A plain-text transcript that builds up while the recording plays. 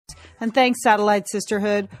And thanks, Satellite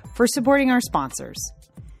Sisterhood, for supporting our sponsors.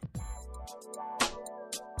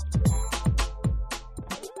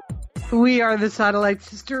 We are the Satellite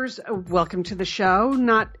Sisters. Welcome to the show.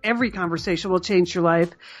 Not every conversation will change your life,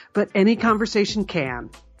 but any conversation can.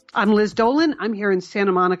 I'm Liz Dolan. I'm here in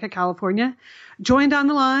Santa Monica, California, joined on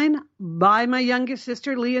the line by my youngest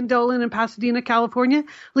sister, Leanne Dolan in Pasadena, California.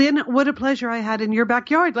 Leanne, what a pleasure I had in your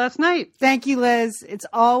backyard last night. Thank you, Liz. It's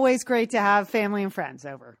always great to have family and friends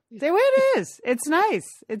over. The way it is. It's nice.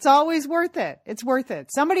 It's always worth it. It's worth it.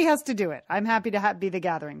 Somebody has to do it. I'm happy to be the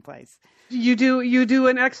gathering place. You do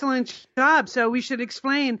an excellent job. So we should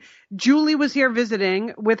explain. Julie was here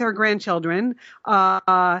visiting with her grandchildren.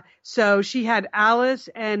 So she had Alice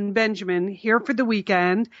and Benjamin here for the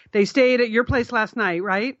weekend. They stayed at your place last night,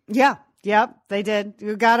 right? Yeah. Yep. They did.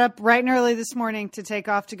 We got up bright and early this morning to take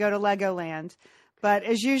off to go to Legoland. But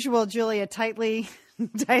as usual, Julie, a tightly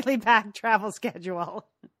packed travel schedule.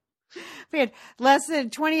 We had less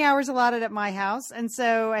than 20 hours allotted at my house. And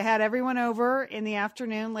so I had everyone over in the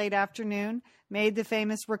afternoon, late afternoon, made the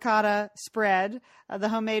famous ricotta spread, the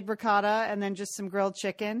homemade ricotta, and then just some grilled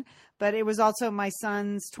chicken. But it was also my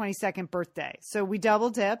son's 22nd birthday. So we double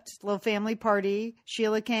dipped, little family party.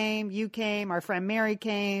 Sheila came, you came, our friend Mary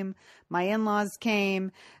came, my in-laws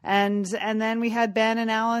came. And then we had Ben and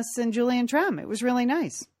Alice and Julie and Trem. It was really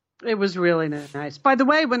nice. It was really nice. By the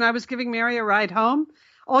way, when I was giving Mary a ride home,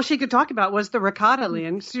 all she could talk about was the ricotta,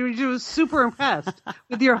 Leanne. She was super impressed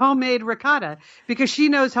with your homemade ricotta because she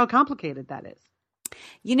knows how complicated that is.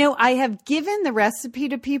 You know, I have given the recipe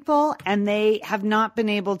to people and they have not been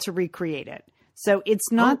able to recreate it. So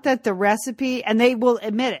it's not that the recipe, and they will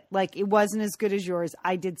admit it, like it wasn't as good as yours.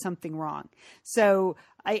 I did something wrong. So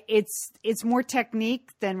it's more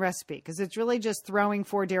technique than recipe because it's really just throwing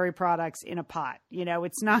 4 dairy products in a pot. You know,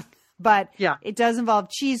 it's not. But yeah, it does involve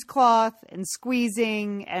cheesecloth and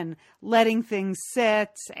squeezing and letting things sit.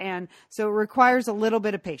 And so it requires a little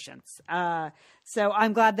bit of patience. So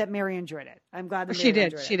I'm glad that Mary enjoyed it. I'm glad that she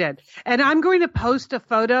did. And I'm going to post a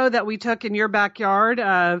photo that we took in your backyard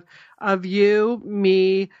of you,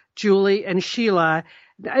 me, Julie, and Sheila.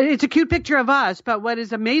 It's a cute picture of us. But what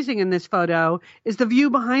is amazing in this photo is the view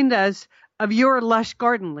behind us of your lush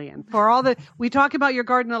garden, Leanne. We talk about your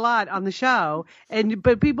garden a lot on the show,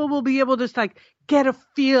 but people will be able to just get a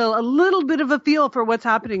little bit of a feel for what's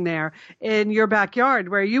happening there in your backyard,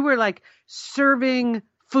 where you were serving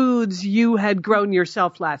foods you had grown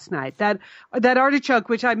yourself last night. That artichoke,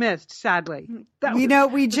 which I missed, sadly.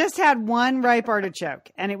 We just had one ripe artichoke,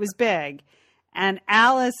 and it was big, and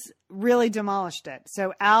Alice really demolished it.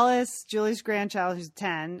 So Alice, Julie's grandchild, who's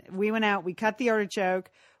 10, we went out, we cut the artichoke.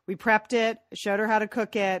 We prepped it, showed her how to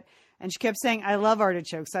cook it, and she kept saying, I love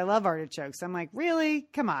artichokes. I love artichokes. I'm like, really?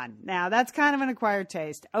 Come on. Now, that's kind of an acquired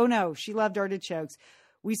taste. Oh, no, she loved artichokes.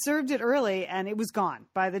 We served it early, and it was gone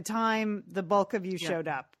by the time the bulk of you showed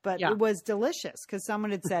up. But it was delicious because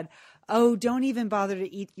someone had said, oh, don't even bother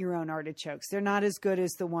to eat your own artichokes. They're not as good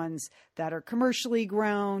as the ones that are commercially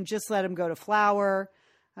grown. Just let them go to flour.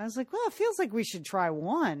 I was like, well, it feels like we should try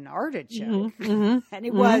one artichoke. And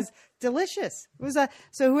it was delicious. It was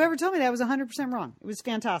so whoever told me that was 100% wrong. It was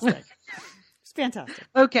fantastic. It's fantastic.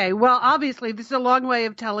 Okay. Well, obviously, this is a long way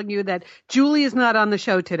of telling you that Julie is not on the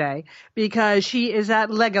show today because she is at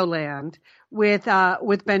Legoland with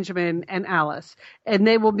Benjamin and Alice. And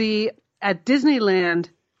they will be at Disneyland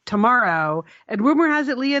tomorrow. And rumor has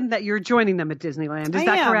it, Leanne, that you're joining them at Disneyland. Is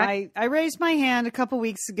that correct? I raised my hand a couple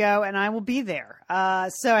weeks ago, and I will be there.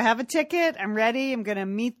 So I have a ticket. I'm ready. I'm going to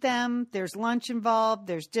meet them. There's lunch involved.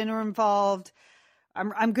 There's dinner involved.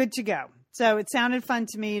 I'm good to go. So it sounded fun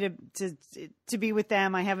to me to be with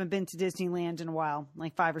them. I haven't been to Disneyland in a while,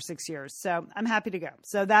 like 5 or 6 years. So I'm happy to go.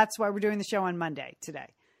 So that's why we're doing the show on Monday today.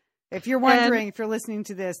 If you're wondering, if you're listening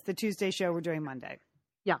to this, the Tuesday show we're doing Monday.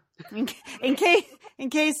 Yeah. In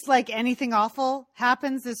case anything awful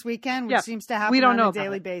happens this weekend, which seems to happen on a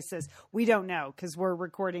daily basis, we don't know because we're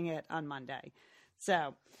recording it on Monday.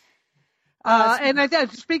 So,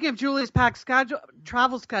 speaking of Julie's packed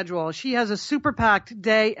travel schedule, she has a super packed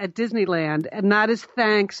day at Disneyland, and that is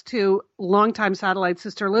thanks to longtime Satellite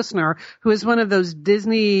Sister listener who is one of those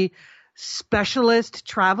Disney specialist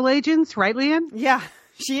travel agents, right, Leanne? Yeah.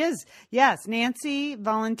 She is. Yes. Nancy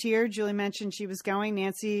volunteered. Julie mentioned she was going.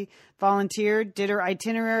 Nancy volunteered, did her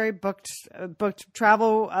itinerary, booked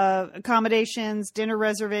travel accommodations, dinner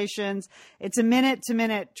reservations. It's a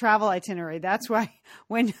minute-to-minute travel itinerary. That's why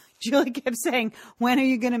when Julie kept saying, when are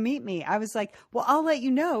you going to meet me? I was like, well, I'll let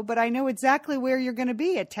you know, but I know exactly where you're going to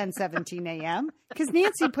be at 10:17 a.m. because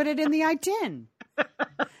Nancy put it in the itin.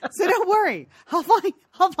 So don't worry.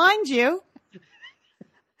 I'll find you.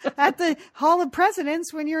 at the Hall of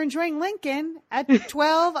Presidents when you're enjoying Lincoln at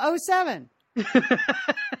 12:07.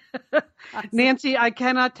 Nancy, I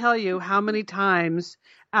cannot tell you how many times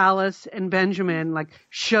Alice and Benjamin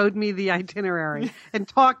showed me the itinerary and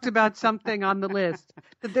talked about something on the list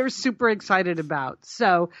that they're super excited about.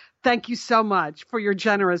 So thank you so much for your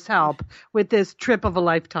generous help with this trip of a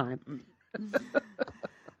lifetime.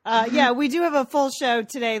 Yeah, we do have a full show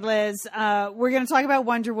today, Liz. We're going to talk about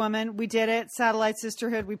Wonder Woman. We did it. Satellite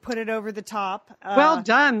Sisterhood. We put it over the top. Well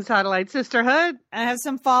done, Satellite Sisterhood. I have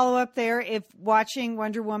some follow-up there. If watching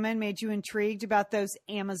Wonder Woman made you intrigued about those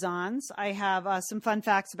Amazons, I have some fun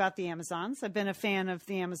facts about the Amazons. I've been a fan of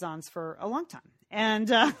the Amazons for a long time. And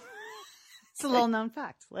it's a little-known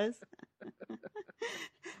fact, Liz.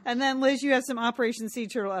 And then, Liz, you have some Operation Sea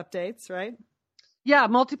Turtle updates, right? Yeah,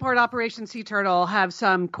 multi-part Operation Sea Turtle. Have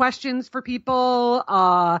some questions for people,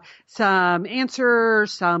 some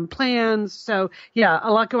answers, some plans. So yeah,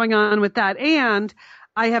 a lot going on with that. And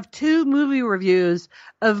I have 2 movie reviews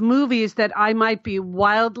of movies that I might be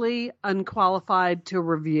wildly unqualified to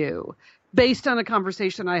review based on a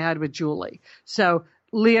conversation I had with Julie. So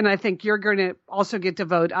Lian, I think you're going to also get to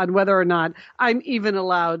vote on whether or not I'm even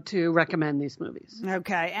allowed to recommend these movies.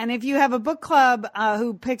 Okay. And if you have a book club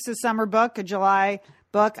who picks a summer book, a July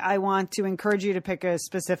book, I want to encourage you to pick a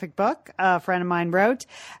specific book a friend of mine wrote.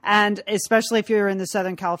 And especially if you're in the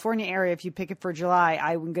Southern California area, if you pick it for July,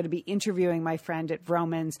 I'm going to be interviewing my friend at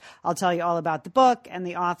Vroman's. I'll tell you all about the book and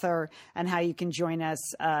the author and how you can join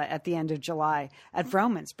us at the end of July at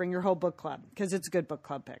Vroman's. Bring your whole book club because it's a good book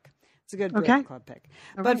club pick. It's a good book club pick.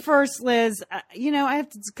 All but right. First, Liz, I have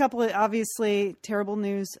a couple of obviously terrible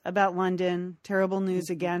news about London, terrible news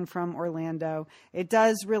again from Orlando. It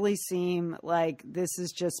does really seem like this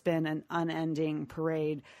has just been an unending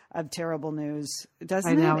parade of terrible news,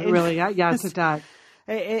 doesn't it? I know, it really, yes, it does.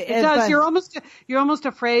 It does. But you're almost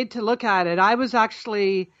afraid to look at it. I was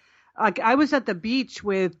actually... I was at the beach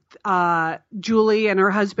with Julie and her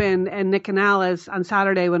husband and Nick and Alice on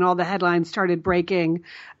Saturday when all the headlines started breaking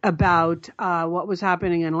about what was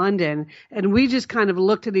happening in London. And we just kind of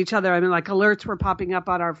looked at each other. I mean, alerts were popping up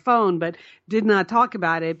on our phone, but did not talk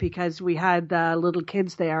about it because we had the little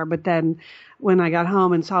kids there. But then when I got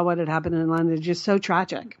home and saw what had happened in London, it's just so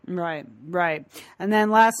tragic. Right. And then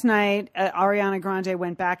last night, Ariana Grande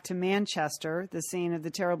went back to Manchester, the scene of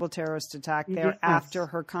the terrible terrorist attack there after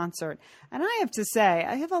her concert. And I have to say,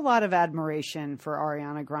 I have a lot of admiration for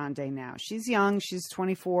Ariana Grande now. She's young. She's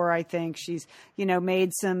 24, I think. She's,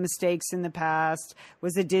 made some mistakes in the past,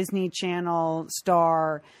 was a Disney Channel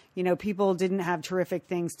star. People didn't have terrific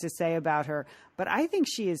things to say about her. But I think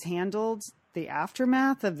she has handled the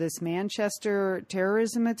aftermath of this Manchester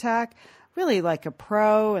terrorism attack really like a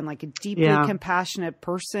pro and like a deeply compassionate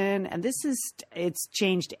person. And it's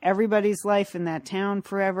changed everybody's life in that town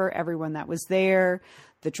forever. Everyone that was there,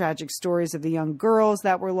 the tragic stories of the young girls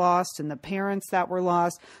that were lost and the parents that were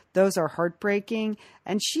lost. Those are heartbreaking.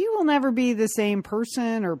 And she will never be the same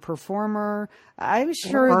person or performer. I was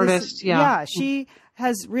sure artist, she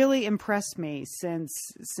has really impressed me since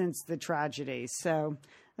the tragedy. So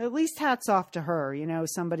at least hats off to her,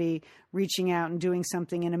 somebody reaching out and doing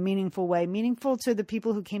something in a meaningful way, meaningful to the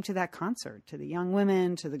people who came to that concert, to the young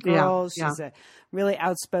women, to the girls. Yeah. She's a really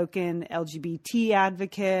outspoken LGBT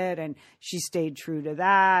advocate, and she stayed true to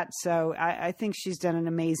that. So I think she's done an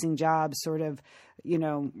amazing job sort of,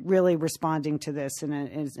 really responding to this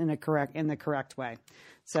in the correct way.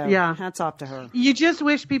 So hats off to her. You just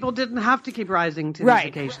wish people didn't have to keep rising to these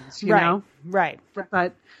occasions, you know? Right.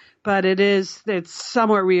 But it's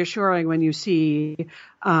somewhat reassuring when you see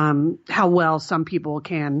how well some people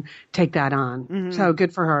can take that on. Mm-hmm. So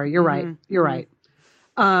good for her. You're right. You're right.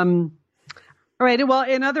 All right. Well,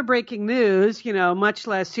 in other breaking news, much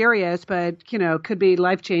less serious, but, could be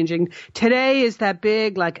life-changing. Today is that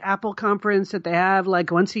big, Apple conference that they have,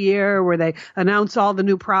 once a year where they announce all the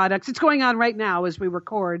new products. It's going on right now as we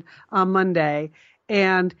record on Monday.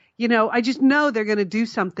 And, I just know they're going to do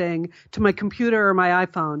something to my computer or my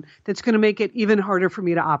iPhone that's going to make it even harder for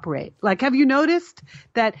me to operate. Have you noticed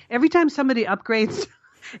that every time somebody upgrades,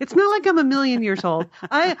 it's not like I'm a million years old.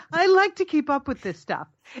 I like to keep up with this stuff.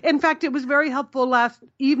 In fact, it was very helpful last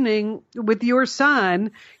evening with your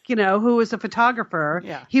son, who is a photographer.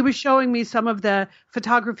 Yeah. He was showing me some of the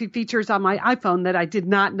photography features on my iPhone that I did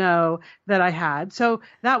not know that I had. So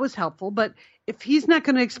that was helpful. But if he's not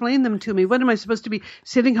going to explain them to me, what am I supposed to be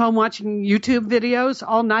sitting home watching YouTube videos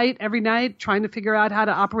all night, every night, trying to figure out how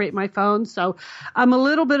to operate my phone? So I'm a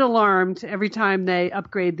little bit alarmed every time they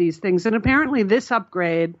upgrade these things. And apparently this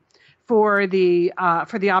upgrade for the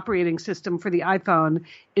operating system for the iPhone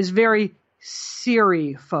is very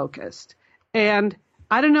Siri focused. And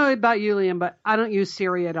I don't know about you, Liam, but I don't use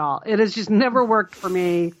Siri at all. It has just never worked for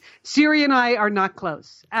me. Siri and I are not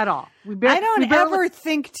close at all. I don't ever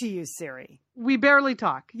think to use Siri. We barely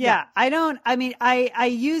talk. Yeah, I don't. I mean, I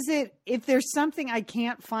use it if there's something I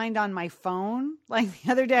can't find on my phone. Like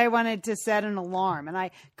the other day, I wanted to set an alarm, and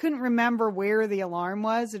I couldn't remember where the alarm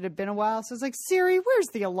was. It had been a while, so I was like, Siri, where's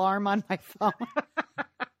the alarm on my phone?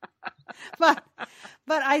 But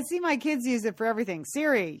I see my kids use it for everything.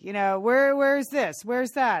 Siri, where's this?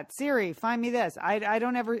 Where's that? Siri, find me this. I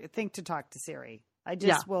don't ever think to talk to Siri. I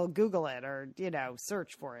just will Google it or,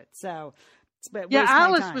 search for it. So, yeah,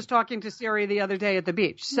 Alice was talking to Siri the other day at the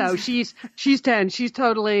beach. So she's 10. She's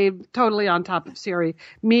totally on top of Siri.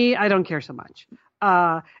 Me, I don't care so much.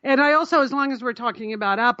 And I also, as long as we're talking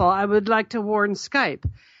about Apple, I would like to warn Skype.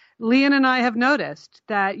 Leon and I have noticed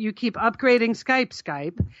that you keep upgrading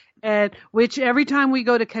Skype, and which every time we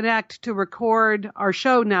go to connect to record our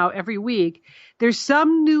show now every week, there's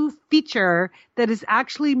some new feature that is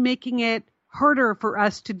actually making it harder for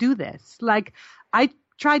us to do this. Like I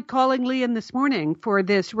tried calling Leon this morning for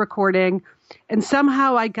this recording, and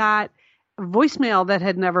somehow I got a voicemail that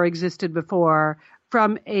had never existed before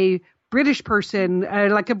from a British person,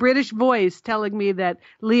 like a British voice telling me that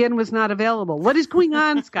Leon was not available. What is going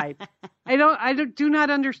on, Skype? I do not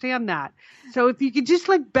understand that. So if you could just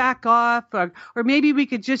like back off, or maybe we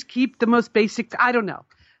could just keep the most basic, I don't know.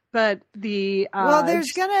 But well,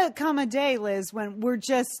 there's going to come a day, Liz, when we're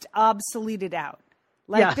just obsoleted out.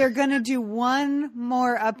 Like they're going to do one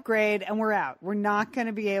more upgrade and we're out. We're not going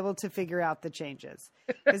to be able to figure out the changes.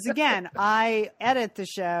 Because again, I edit the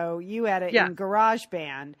show, you edit in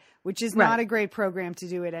GarageBand, which is not a great program to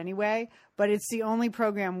do it anyway, but it's the only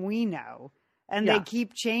program we know. And they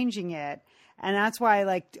keep changing it. And that's why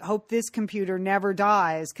I hope this computer never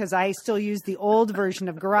dies, because I still use the old version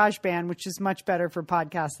of GarageBand, which is much better for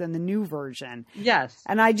podcasts than the new version. Yes.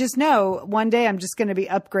 And I just know one day I'm just going to be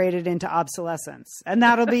upgraded into obsolescence, and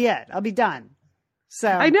that'll be it. I'll be done. So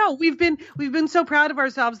I know we've been so proud of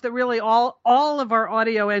ourselves that really all of our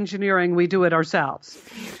audio engineering, we do it ourselves.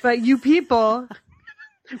 But you people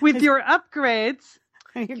with your upgrades,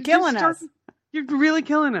 you're killing us. You're really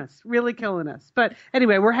killing us. But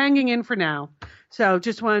anyway, we're hanging in for now. So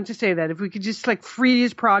just wanted to say that if we could just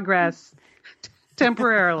freeze progress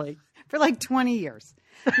temporarily. For 20 years.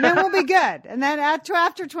 And then we'll be good. And then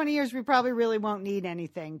after 20 years, we probably really won't need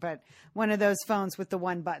anything but one of those phones with the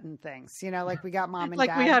one button things, like we got mom and dad.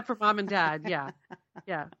 Like we had for mom and dad. Yeah.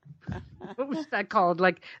 Yeah. What was that called?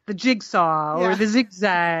 Like the jigsaw or the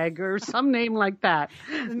zigzag or some name like that.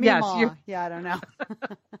 The Meemaw. Yeah, I don't know.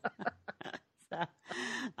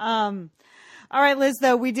 All right, Liz,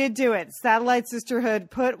 though, we did do it. Satellite Sisterhood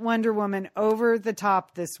put Wonder Woman over the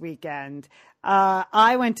top this weekend.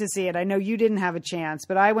 I went to see it. I know you didn't have a chance,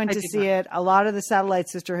 but I went to see it. A lot of the Satellite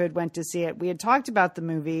Sisterhood went to see it. We had talked about the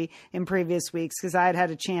movie in previous weeks because I had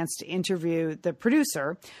had a chance to interview the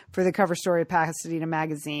producer for the cover story of Pasadena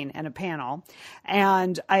Magazine and a panel.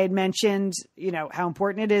 And I had mentioned, how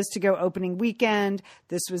important it is to go opening weekend.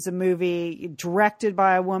 This was a movie directed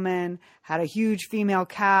by a woman, had a huge female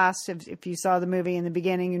cast. If you saw the movie in the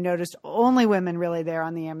beginning, you noticed only women really there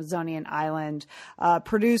on the Amazonian island,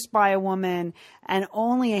 produced by a woman, and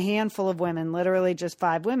only a handful of women, literally just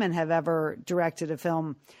 5 women, have ever directed a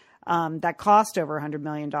film that cost over $100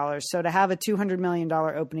 million. So to have a $200 million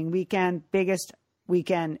opening weekend, biggest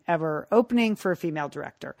weekend ever opening for a female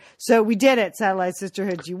director. So we did it, Satellite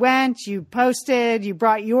Sisterhood. You went, you posted, you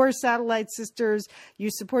brought your Satellite Sisters, you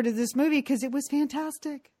supported this movie because it was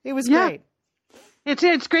fantastic. It was great.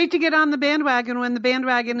 It's great to get on the bandwagon when the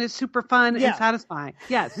bandwagon is super fun and satisfying.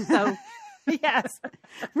 Yes. So yes.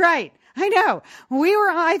 Right. I know.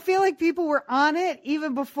 I feel like people were on it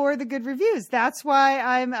even before the good reviews. That's why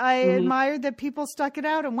I admired that people stuck it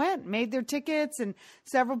out and went, made their tickets, and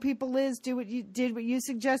several people, Liz, did what you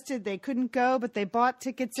suggested. They couldn't go, but they bought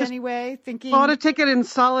tickets anyway, thinking bought a ticket in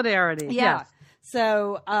solidarity. Yeah. Yes.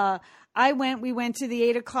 So, we went to the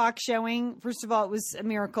 8:00 showing. First of all, it was a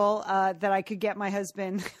miracle, that I could get my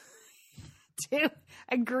husband to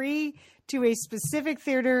agree to a specific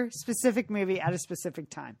theater, specific movie at a specific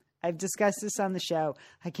time. I've discussed this on the show.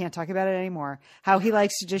 I can't talk about it anymore. How he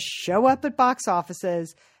likes to just show up at box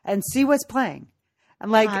offices and see what's playing.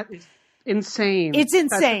 I'm like, that is insane. It's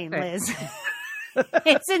insane, Liz.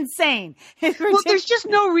 It's insane. Well, there's just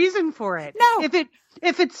no reason for it. No.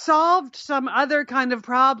 If it solved some other kind of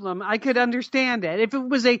problem, I could understand it. If it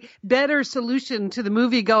was a better solution to the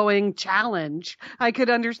movie-going challenge, I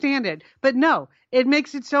could understand it. But no, it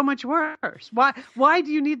makes it so much worse. Why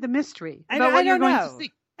do you need the mystery about what you're going to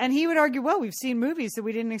see? And he would argue, well, we've seen movies that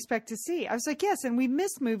we didn't expect to see. I was like, yes, and we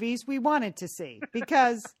missed movies we wanted to see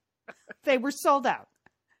because they were sold out.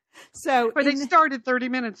 So or they started 30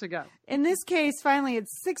 minutes ago. In this case, finally at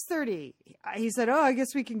 6:30, he said, oh, I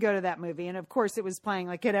guess we can go to that movie. And of course it was playing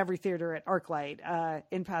like at every theater at ArcLight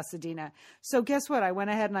in Pasadena. So guess what? I went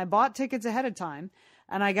ahead and I bought tickets ahead of time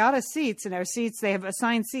and I got us seats, and our seats, they have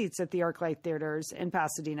assigned seats at the ArcLight theaters in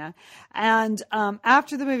Pasadena. And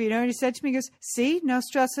after the movie, you know what he said to me? He goes, see, no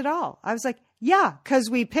stress at all. I was like, yeah, because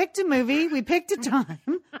we picked a movie, we picked a time,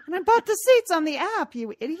 and I bought the seats on the app,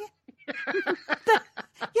 you idiot.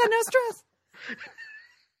 Yeah, no stress.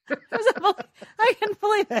 I can't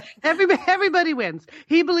believe it. Everybody wins.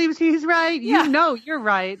 He believes he's right. Yeah. You know you're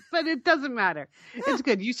right, but it doesn't matter. Yeah. It's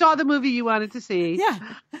good. You saw the movie you wanted to see. Yeah.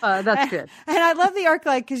 That's good. And I love the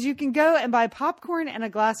ArcLight because you can go and buy popcorn and a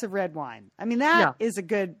glass of red wine. I mean, that is a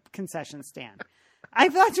good concession stand. I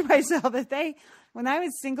thought to myself that when I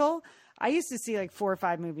was single, I used to see like 4 or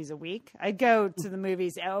 5 movies a week. I'd go to the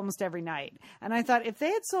movies almost every night. And I thought if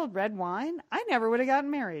they had sold red wine, I never would have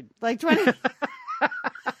gotten married. Like 20.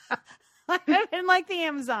 I would have been like the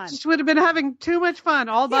Amazon. Just would have been having too much fun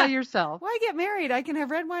all by yourself. Why get married? I can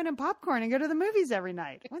have red wine and popcorn and go to the movies every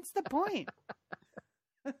night. What's the point?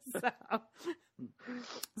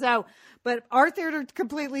 But our theater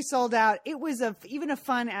completely sold out. It was even a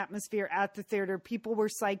fun atmosphere at the theater. People were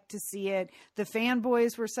psyched to see it. The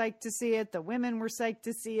fanboys were psyched to see it. The women were psyched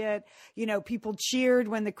to see it. You know, people cheered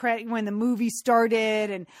when the movie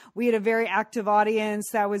started, and we had a very active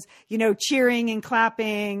audience that was, you know, cheering and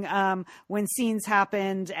clapping when scenes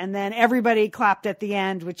happened, and then everybody clapped at the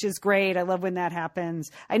end, which is great. I love when that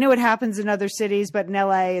happens. I know it happens in other cities, but in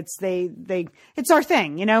LA, it's our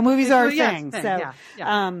thing. You know, movies are our thing.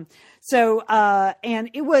 So, and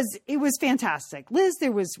it was fantastic. Liz,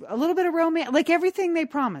 there was a little bit of romance, like everything they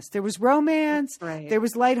promised. There was romance. Right. There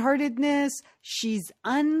was lightheartedness. She's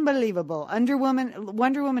unbelievable. Wonder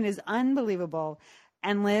Woman is unbelievable.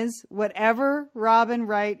 And Liz, whatever Robin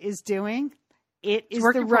Wright is doing, it is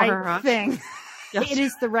the right thing. Yes. It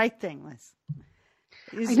is the right thing, Liz.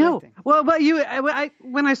 I know. Well, but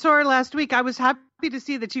when I saw her last week, I was happy to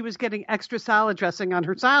see that she was getting extra salad dressing on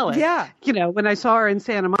her salad. Yeah. You know, when I saw her in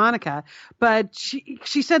Santa Monica. But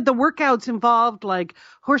she said the workouts involved like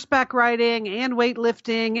horseback riding and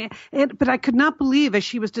weightlifting. But I could not believe, as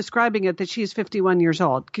she was describing it, that she is 51 years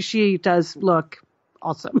old, because she does look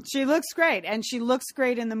awesome. She looks great, and she looks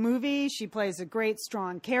great in the movie. She plays a great,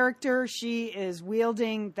 strong character. She is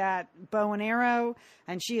wielding that bow and arrow,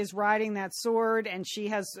 and she is riding that sword, and she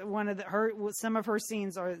has some of her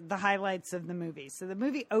scenes are the highlights of the movie. So the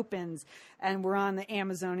movie opens, and we're on the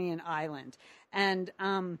Amazonian island, and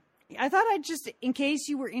I thought I'd just, in case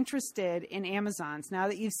you were interested in Amazons, now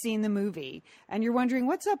that you've seen the movie and you're wondering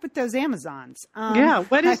what's up with those Amazons.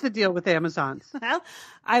 What is the deal with Amazons? Well,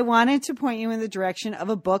 I wanted to point you in the direction of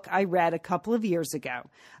a book I read a couple of years ago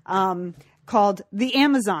called The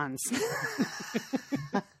Amazons.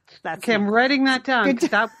 Okay, I'm writing that down.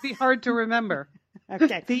 That would be hard to remember.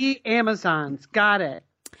 Okay. The Amazons. Got it.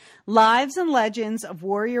 Lives and Legends of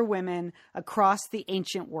Warrior Women Across the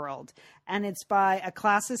Ancient World. And it's by a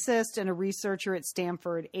classicist and a researcher at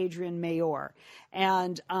Stanford, Adrienne Mayor.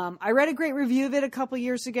 And I read a great review of it a couple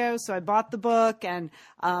years ago, so I bought the book. And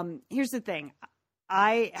here's the thing.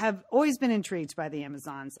 I have always been intrigued by the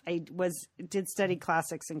Amazons. I did study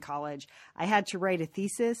classics in college. I had to write a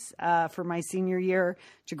thesis for my senior year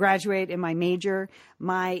to graduate in my major.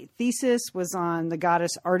 My thesis was on the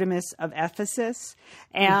goddess Artemis of Ephesus,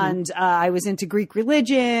 and I was into Greek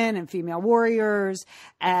religion and female warriors,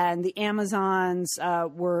 and the Amazons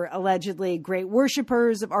were allegedly great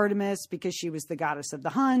worshipers of Artemis because she was the goddess of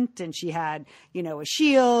the hunt, and she had, you know, a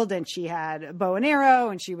shield, and she had a bow and arrow,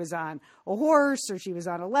 and she was on a horse, or she was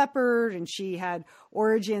on a leopard, and she had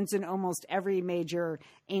origins in almost every major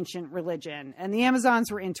ancient religion, and the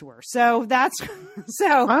Amazons were into her. So that's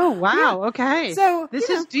so. Oh wow! Yeah. Okay. So this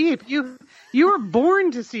is deep. You were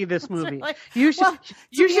born to see this movie. Like, you should honest,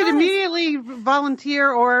 immediately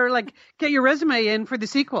volunteer or like get your resume in for the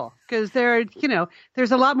sequel, because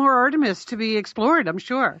there's a lot more Artemis to be explored, I'm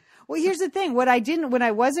sure. Well, here's the thing. When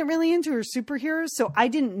I wasn't really into her superheroes, so I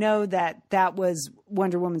didn't know that was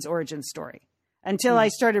Wonder Woman's origin story until I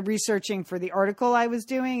started researching for the article I was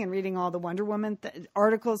doing and reading all the Wonder Woman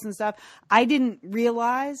articles and stuff. I didn't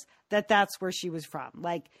realize that that's where she was from.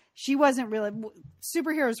 Like, she wasn't really,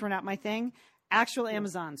 superheroes were not my thing. Actual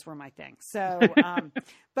Amazons were my thing. So,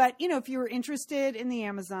 but if you were interested in the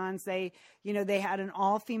Amazons, they had an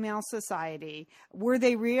all-female society. Were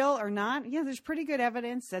they real or not? Yeah, there's pretty good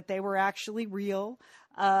evidence that they were actually real.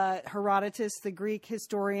 Herodotus, the Greek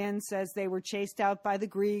historian, says they were chased out by the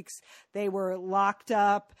Greeks. They were locked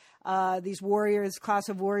up. These warriors, class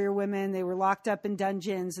of warrior women, they were locked up in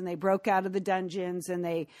dungeons, and they broke out of the dungeons, and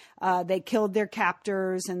they killed their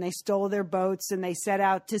captors, and they stole their boats, and they set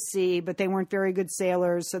out to sea, but they weren't very good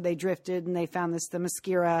sailors, so they drifted, and they found the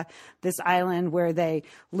Themyscira, this island where they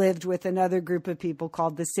lived with another group of people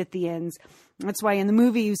called the Scythians. That's why in the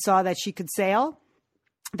movie you saw that she could sail.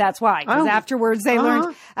 That's why, because afterwards they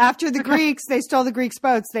learned, after the Greeks, they stole the Greeks'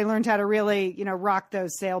 boats. They learned how to really, rock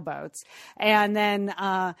those sailboats. And then,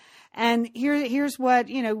 and here's what,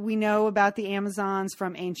 we know about the Amazons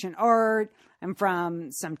from ancient art and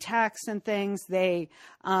from some texts and things. They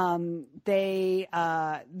were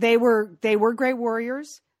great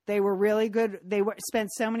warriors. They were really good. They spent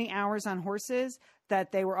so many hours on horses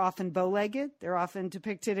that they were often bow-legged. They're often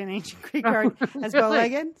depicted in ancient Greek art as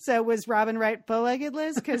bow-legged. So was Robin Wright bow-legged,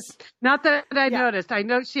 Liz? Because not that I noticed. I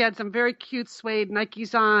know she had some very cute suede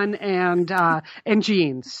Nikes on and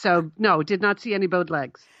jeans. So no, did not see any bowed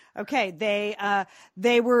legs. Okay,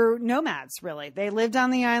 they were nomads, really. They lived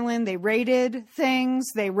on the island. They raided things.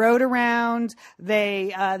 They rode around.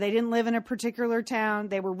 They didn't live in a particular town.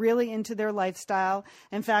 They were really into their lifestyle.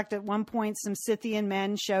 In fact, at one point, some Scythian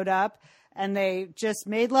men showed up, and they just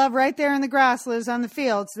made love right there in the grass, Liz, on the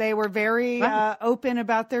fields. They were very open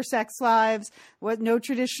about their sex lives. No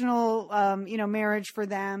traditional, marriage for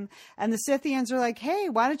them. And the Scythians are like, hey,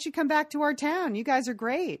 why don't you come back to our town? You guys are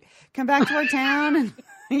great. Come back to our town and,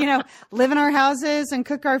 live in our houses and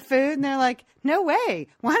cook our food. And they're like, no way.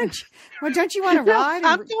 Why don't you? Well, don't you want to ride?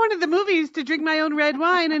 I'm going to the movies to drink my own red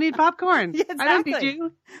wine and eat popcorn. Yeah, exactly. I don't need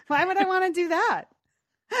you. Why would I want to do that?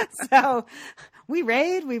 So we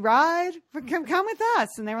raid, we ride, come with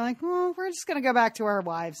us. And they were like, well, we're just going to go back to our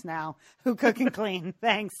wives now who cook and clean.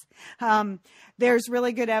 Thanks. There's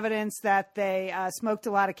really good evidence that they smoked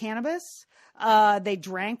a lot of cannabis. They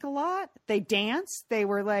drank a lot. They danced. They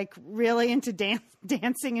were like really into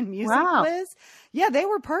dancing and music, wow. Liz. Yeah, they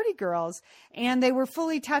were party girls, and they were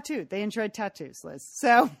fully tattooed. They enjoyed tattoos, Liz.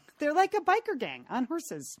 So they're like a biker gang on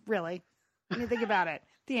horses, really, when you think about it.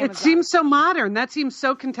 It seems so modern. That seems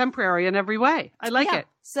so contemporary in every way. I like it.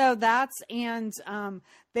 So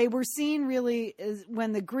they were seen really as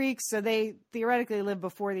when the Greeks, so they theoretically lived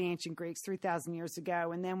before the ancient Greeks 3,000 years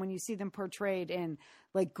ago. And then when you see them portrayed in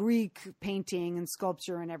like Greek painting and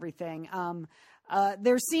sculpture and everything,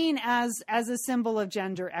 they're seen as a symbol of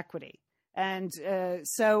gender equity. And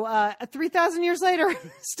so 3,000 years later,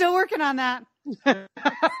 still working on that.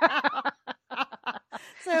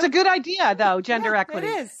 So, it's a good idea, though, gender equity.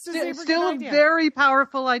 It is. It's still a very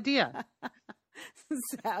powerful idea.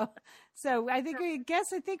 So I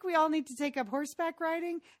think we all need to take up horseback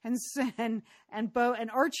riding and bow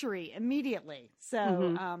and archery immediately.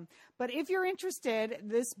 So, but if you're interested,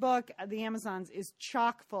 this book, The Amazons, is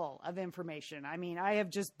chock full of information. I mean, I have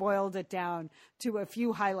just boiled it down to a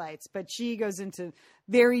few highlights, but she goes into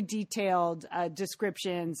very detailed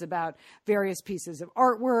descriptions about various pieces of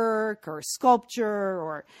artwork or sculpture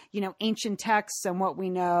or, ancient texts and what we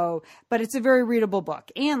know. But it's a very readable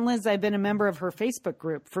book. And Liz, I've been a member of her Facebook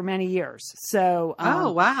group for many years. So,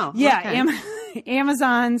 oh, wow. Yeah. Okay.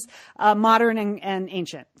 Amazons, modern and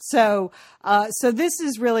ancient. So this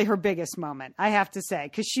is really her biggest moment, I have to say,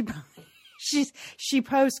 because she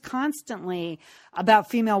posts constantly about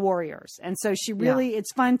female warriors. And so she really,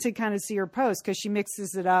 it's fun to kind of see her post because she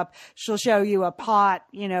mixes it up. She'll show you a pot,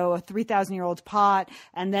 a 3,000-year-old pot,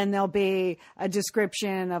 and then there'll be a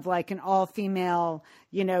description of like an all-female,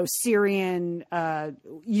 Syrian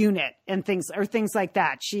unit and things like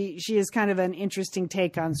that. She is kind of an interesting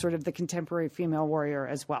take on sort of the contemporary female warrior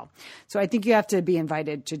as well. So I think you have to be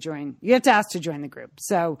invited to join. You have to ask to join the group.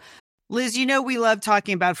 So Liz, we love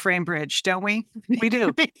talking about FrameBridge, don't we? We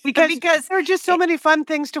do. Because there are just so many fun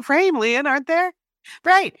things to frame, Lian, aren't there?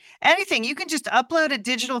 Right. Anything. You can just upload a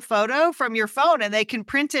digital photo from your phone and they can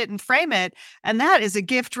print it and frame it. And that is a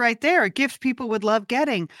gift right there, a gift people would love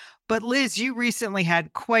getting. But Liz, you recently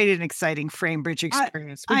had quite an exciting FrameBridge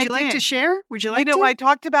experience. Would you like to share? Would you like to? I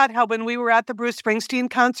talked about how when we were at the Bruce Springsteen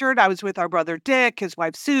concert, I was with our brother Dick, his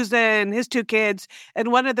wife Susan, his two kids, and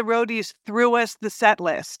one of the roadies threw us the set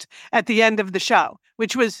list at the end of the show,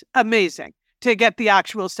 which was amazing to get the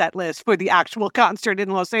actual set list for the actual concert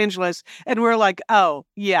in Los Angeles. And we're like, oh,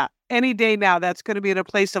 yeah. Any day now, that's going to be in a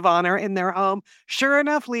place of honor in their home. Sure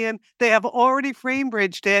enough, Lian, they have already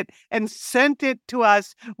FrameBridged it and sent it to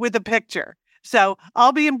us with a picture. So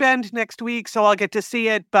I'll be in Bend next week, so I'll get to see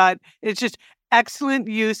it. But it's just excellent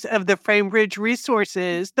use of the FrameBridge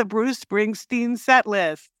resources, the Bruce Springsteen set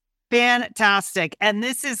list. Fantastic. And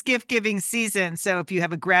this is gift giving season. So if you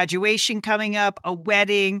have a graduation coming up, a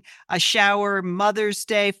wedding, a shower, Mother's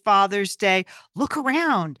Day, Father's Day, look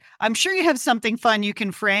around. I'm sure you have something fun you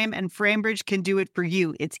can frame, and FrameBridge can do it for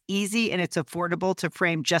you. It's easy and it's affordable to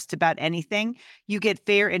frame just about anything. You get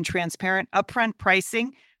fair and transparent upfront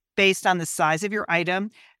pricing based on the size of your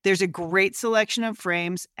item. There's a great selection of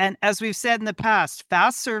frames. And as we've said in the past,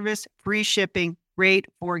 fast service, free shipping, great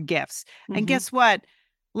for gifts. And guess what?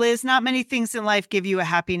 Liz, not many things in life give you a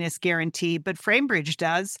happiness guarantee, but FrameBridge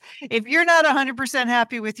does. If you're not 100%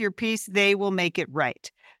 happy with your piece, they will make it right.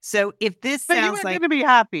 So if this But sounds you're like going to be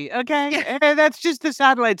happy, okay? And that's just the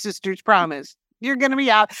Satellite Sisters promise. You're going to be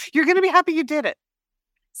out. You're going to be happy you did it.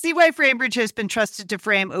 see why FrameBridge has been trusted to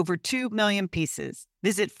frame over 2 million pieces.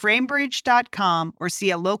 Visit framebridge.com or see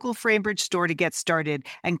a local FrameBridge store to get started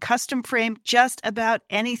and custom frame just about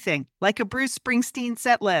anything, like a Bruce Springsteen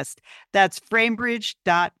set list. That's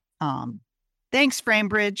framebridge.com. Thanks,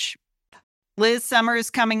 FrameBridge. Liz, summer is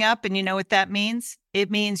coming up, and you know what that means?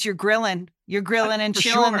 It means you're grilling. You're grilling and For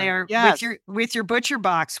chilling sure. there Yes. with your butcher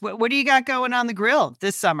box. What do you got going on the grill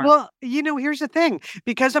this summer? Well, here's the thing.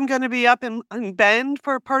 Because I'm going to be up in Bend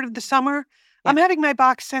for a part of the summer, I'm having my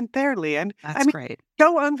box sent there, Leanne. That's great.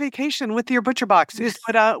 Go on vacation with your butcher box is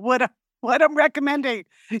what I'm recommending.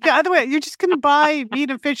 Yeah, other way, you're just going to buy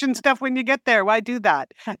meat and fish and stuff when you get there. Why do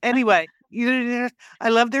that? Anyway, I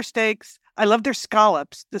love their steaks. I love their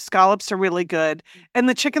scallops. The scallops are really good. And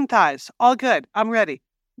the chicken thighs, all good. I'm ready.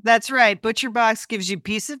 That's right. ButcherBox gives you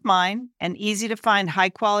peace of mind and easy to find high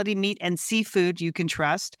quality meat and seafood you can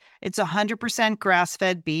trust. It's 100% grass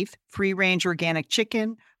fed beef, free range organic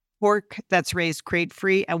chicken, pork that's raised crate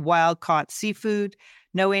free, and wild caught seafood.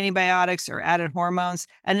 No antibiotics or added hormones.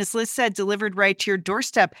 And as Liz said, delivered right to your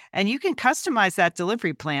doorstep. And you can customize that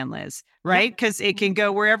delivery plan, Liz, right? Because it can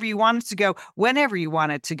go wherever you want it to go, whenever you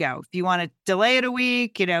want it to go. If you want to delay it a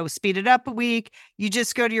week, speed it up a week, you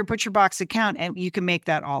just go to your ButcherBox account and you can make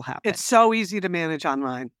that all happen. It's so easy to manage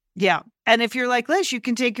online. Yeah. And if you're like Liz, you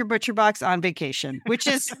can take your ButcherBox on vacation, which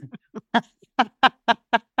is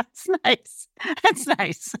it's nice. That's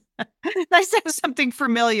nice. Nice to have something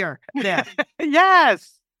familiar there.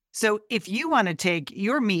 Yes. So if you want to take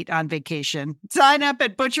your meat on vacation, sign up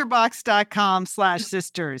at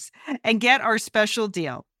butcherbox.com/sisters and get our special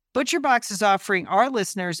deal. ButcherBox is offering our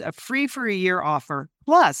listeners a free for a year offer,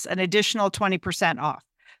 plus an additional 20% off.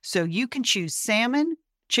 So you can choose salmon,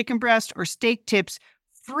 chicken breast, or steak tips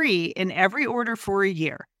free in every order for a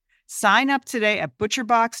year. Sign up today at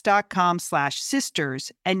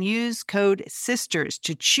butcherbox.com/sisters and use code SISTERS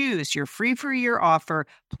to choose your free for a year offer,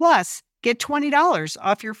 plus get $20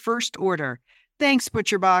 off your first order. Thanks,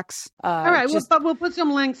 ButcherBox. All right. But we'll put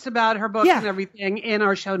some links about her book and everything in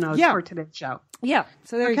our show notes for today's show. Yeah.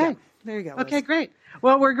 So there you go. There you go. Okay, Liz. great.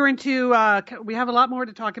 Well, we're going to, we have a lot more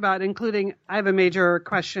to talk about, including, I have a major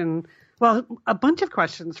question. Well, a bunch of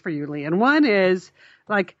questions for you, Lee. And one is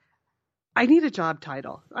I need a job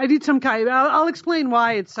title. I need some kind. I'll explain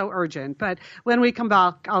why it's so urgent, but when we come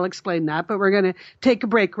back, I'll explain that. But we're going to take a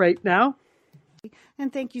break right now.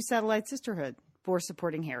 And thank you, Satellite Sisterhood, for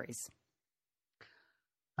supporting Harry's.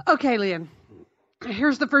 Okay, Leanne.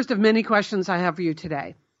 Here's the first of many questions I have for you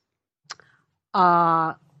today.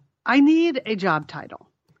 I need a job title.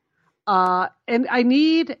 And I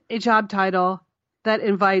need a job title that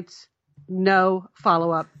invites no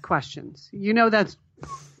follow-up questions. That's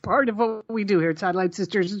part of what we do here at Satellite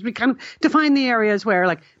Sisters is we kind of define the areas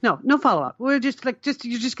where no follow-up. We're just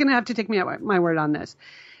you're just going to have to take me at my word on this.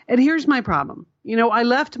 And here's my problem. I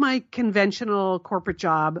left my conventional corporate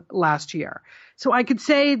job last year. So I could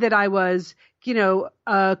say that I was,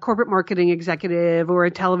 a corporate marketing executive or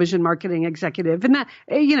a television marketing executive. And that,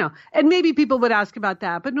 and maybe people would ask about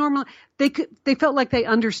that. But normally they felt like they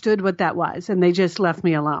understood what that was and they just left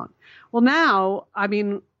me alone. Well, now,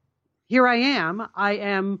 here I am. I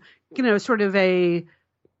am, sort of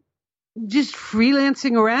just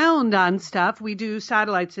freelancing around on stuff. We do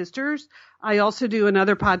Satellite Sisters. I also do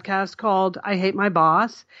another podcast called I Hate My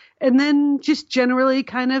Boss, and then just generally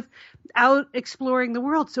kind of out exploring the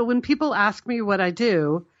world. So when people ask me what I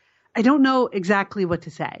do, I don't know exactly what to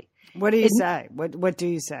say. What do you say? What do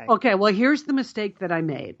you say? Okay, well, here's the mistake that I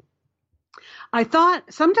made. I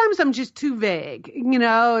thought sometimes I'm just too vague.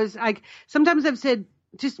 Sometimes I've said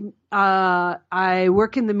I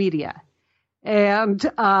work in the media, and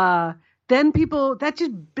then people, that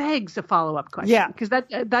just begs a follow-up question. Yeah. Because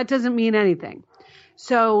that doesn't mean anything.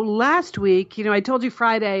 So last week, I told you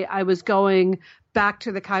Friday I was going back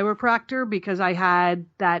to the chiropractor because I had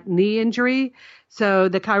that knee injury. So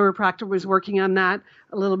the chiropractor was working on that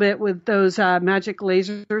a little bit with those magic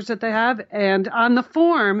lasers that they have. And on the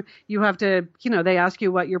form, you have to, they ask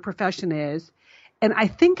you what your profession is. And I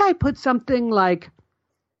think I put something like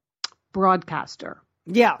broadcaster.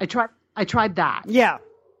 Yeah. I tried that. Yeah.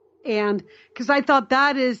 And because I thought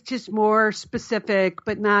that is just more specific,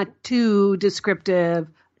 but not too descriptive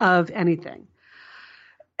of anything.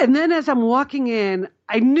 And then as I'm walking in,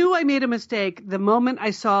 I knew I made a mistake the moment I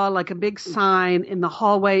saw like a big sign in the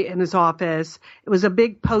hallway in his office. It was a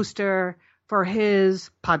big poster for his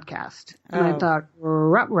podcast. And I thought,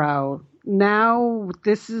 ruh-roh. Now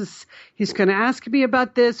he's going to ask me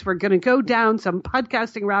about this. We're going to go down some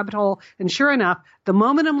podcasting rabbit hole. And sure enough, the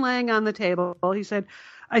moment I'm laying on the table, he said,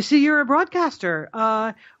 I see you're a broadcaster.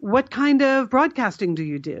 What kind of broadcasting do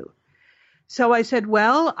you do? So I said,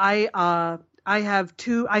 well, I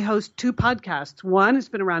host two podcasts. One has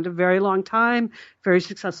been around a very long time, very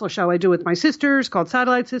successful show I do with my sisters called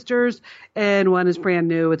Satellite Sisters. And one is brand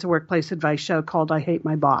new. It's a workplace advice show called I Hate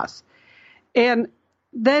My Boss. And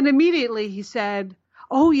then immediately he said,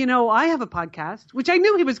 oh, I have a podcast, which I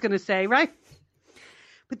knew he was going to say, right?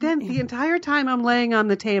 But then the entire time I'm laying on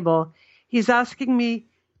the table, he's asking me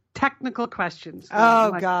technical questions.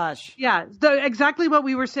 Oh, gosh. Yeah. Exactly what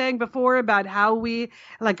we were saying before about how we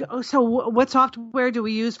so what software do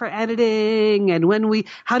we use for editing and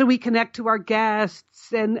how do we connect to our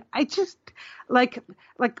guests? And I just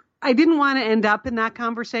I didn't want to end up in that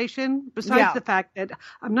conversation besides the fact that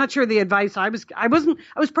I'm not sure the advice I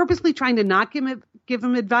was purposely trying to not give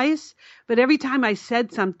him advice, but every time I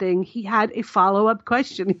said something, he had a follow-up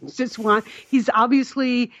question. He's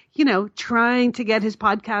obviously, trying to get his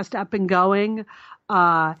podcast up and going.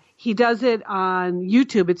 He does it on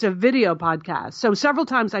YouTube. It's a video podcast. So several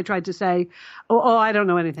times I tried to say, I don't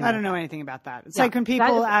know anything. I don't know anything about that. It's like when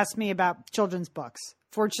people ask me about children's books.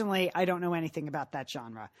 Fortunately, I don't know anything about that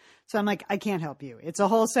genre. So I'm like, I can't help you. It's a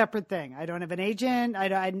whole separate thing. I don't have an agent.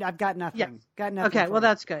 I've got nothing. Yeah. Got nothing. Okay, well,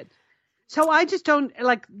 that's good. So I just don't,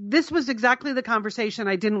 this was exactly the conversation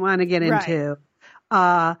I didn't want to get into.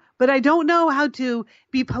 But I don't know how to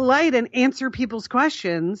be polite and answer people's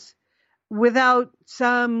questions without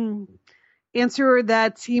some answer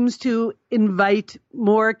that seems to invite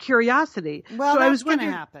more curiosity. Well, that's going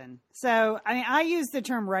to happen. So, I use the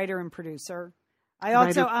term writer and producer. I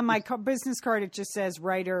also, on my business card, it just says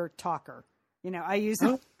writer talker. I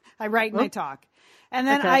write and I talk. And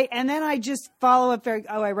then I just follow up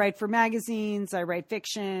I write for magazines, I write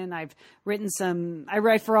fiction, I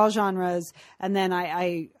write for all genres, and then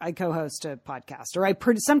I co-host a podcast.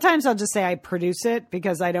 Or sometimes I'll just say I produce it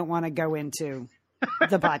because I don't want to go into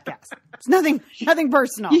the podcast. It's nothing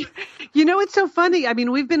personal. It's so funny. I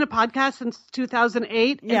mean, we've been a podcast since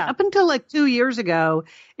 2008. Yeah. And up until 2 years ago,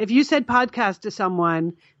 if you said podcast to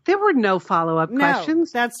someone, there were no follow-up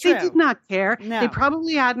questions. That's true. They did not care. No. They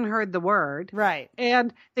probably hadn't heard the word. Right.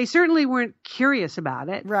 And they certainly weren't curious about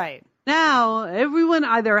it. Right. Now, everyone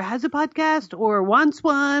either has a podcast or wants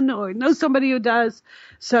one or knows somebody who does.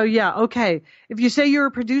 So, yeah, okay. If you say you're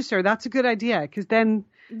a producer, that's a good idea because then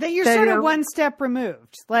you're sort of one step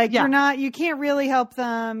removed. You can't really help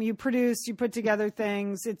them. You produce, you put together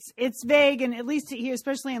things. It's vague. And at least here,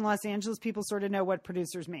 especially in Los Angeles, people sort of know what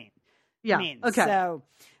producers mean. Yeah. Okay. So,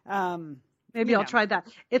 maybe I'll try that.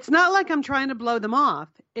 It's not like I'm trying to blow them off.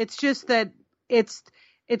 It's just that it's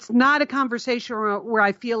not a conversation where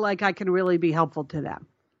I feel like I can really be helpful to them.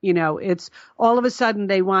 It's all of a sudden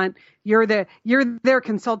they want you're their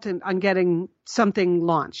consultant on getting something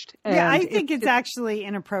launched. And I think it's actually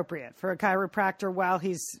inappropriate for a chiropractor while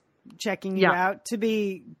he's checking you out to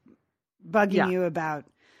be bugging you about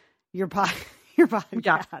your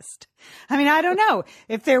podcast. I don't know.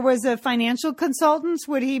 If there was a financial consultant,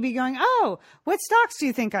 would he be going, oh, what stocks do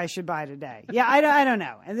you think I should buy today? Yeah, I don't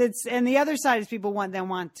know. And the other side is people want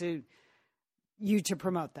you to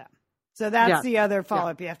promote them. So that's the other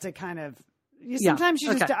follow-up. You have to kind of sometimes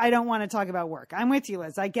I don't want to talk about work. I'm with you,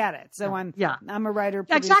 Liz. I get it. So I'm a writer.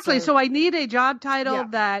 Producer. Exactly. So I need a job title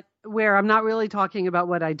where I'm not really talking about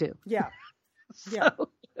what I do. Yeah. So,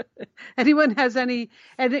 anyone has any,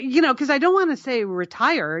 because I don't want to say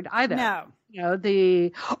retired either. No.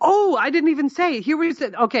 I didn't even say, here was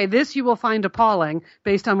it. Okay. This you will find appalling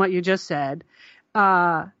based on what you just said.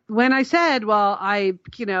 When I said, well, I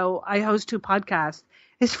host 2 podcasts,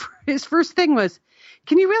 his first thing was,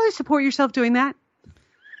 can you really support yourself doing that?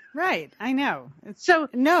 Right. I know. So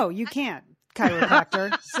no, you can't,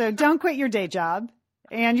 chiropractor. So don't quit your day job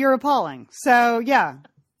and you're appalling. So yeah.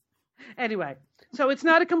 Anyway, so it's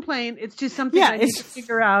not a complaint. It's just something I need to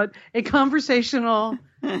figure out, a conversational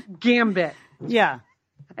gambit. Yeah.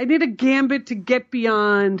 I need a gambit to get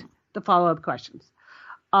beyond the follow-up questions.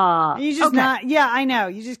 You just not, yeah, I know.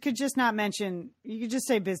 You just could just not mention, you could just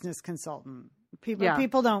say business consultant.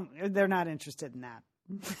 People they're not interested in that.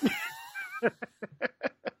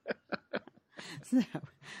 No,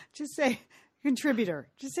 just say contributor.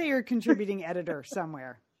 Just say you're a contributing editor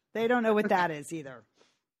somewhere. They don't know what that is either.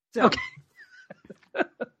 So. Okay.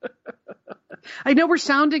 I know we're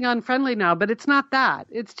sounding unfriendly now, but it's not that.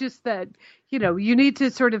 It's just that, you need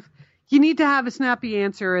to have a snappy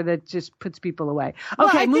answer that just puts people away. Okay,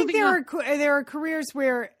 well, I think there are careers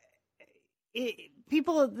where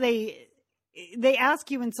people, they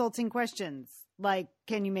ask you insulting questions. Like,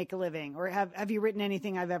 can you make a living? Or have you written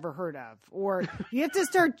anything I've ever heard of? Or you have to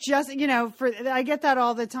start I get that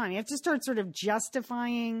all the time. You have to start sort of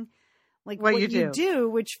justifying like what you do,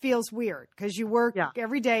 which feels weird because you work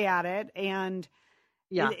every day at it. And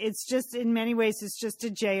it's just, in many ways, it's just a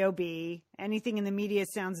job. Anything in the media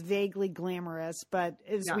sounds vaguely glamorous, but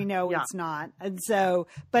as we know, it's not. And so,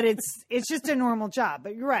 but it's just a normal job.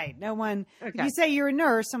 But you're right. No one, if you say you're a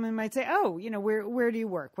nurse, someone might say, oh, where do you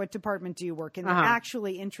work? What department do you work in? They're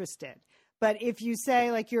actually interested. But if you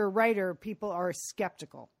say like you're a writer, people are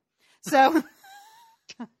skeptical. So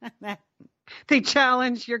they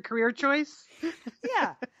challenge your career choice.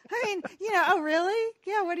 Yeah. I mean, oh, really?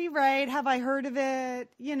 Yeah. What do you write? Have I heard of it?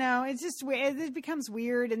 It's just, it becomes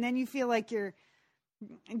weird. And then you feel like you're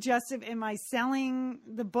just, am I selling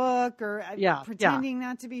the book or pretending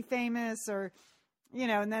not to be famous or,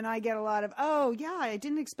 and then I get a lot of, oh yeah, I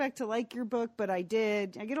didn't expect to like your book, but I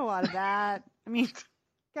did. I get a lot of that. I mean,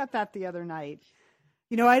 got that the other night.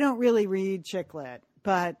 I don't really read chick lit,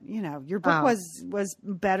 but your book was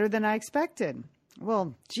better than I expected.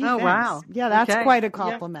 Well, gee, thanks. Wow. Yeah, that's quite a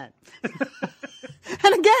compliment. Yeah.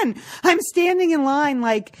 And again, I'm standing in line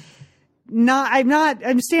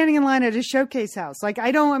I'm standing in line at a showcase house. Like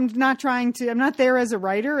I'm not there as a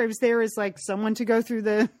writer. I was there as like someone to go through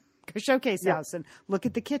the showcase house and look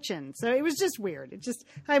at the kitchen. So it was just weird.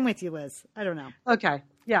 I'm with you, Liz. I don't know. Okay.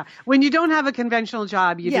 Yeah. When you don't have a conventional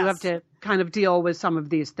job, you do have to kind of deal with some of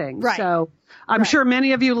these things. Right. So I'm sure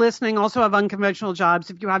many of you listening also have unconventional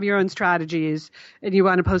jobs. If you have your own strategies and you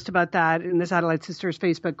want to post about that in the Satellite Sisters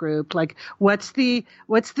Facebook group, like what's the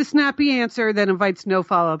snappy answer that invites no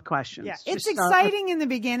follow-up questions? Yeah. It's exciting in the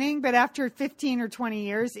beginning, but after 15 or 20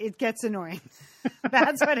 years, it gets annoying.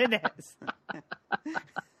 That's what it is.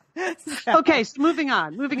 Okay, so moving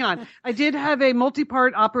on. I did have a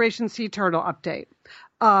multi-part Operation Sea Turtle update.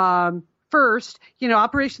 First,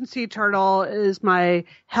 Operation Sea Turtle is my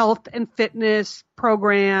health and fitness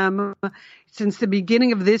program. Since the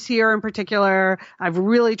beginning of this year in particular, I've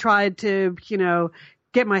really tried to,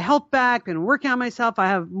 get my health back and work on myself. I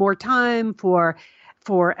have more time for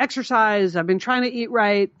exercise. I've been trying to eat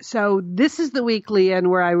right. So this is the week, Leanne,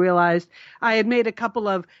 where I realized I had made a couple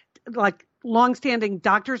of long-standing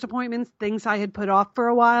doctor's appointments, things I had put off for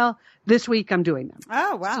a while. This week, I'm doing them.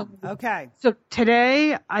 Oh, wow. Okay. So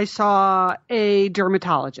today, I saw a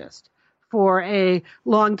dermatologist for a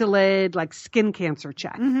long-delayed, skin cancer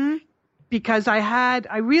check. Mm-hmm. Because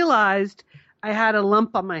I realized I had a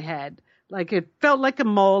lump on my head. It felt like a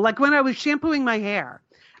mole. Like when I was shampooing my hair,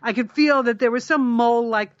 I could feel that there was some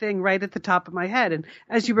mole-like thing right at the top of my head. And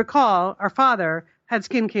as you recall, our father had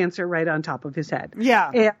skin cancer right on top of his head.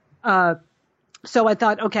 Yeah. And, so I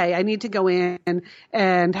thought, okay, I need to go in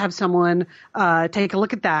and have someone take a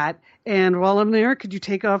look at that. And while I'm there, could you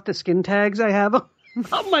take off the skin tags I have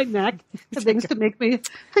on my neck? Things to make me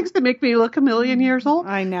look a million years old.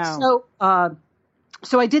 I know.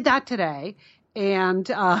 So I did that today, and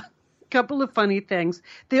couple of funny things.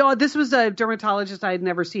 This was a dermatologist I had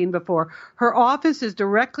never seen before. Her office is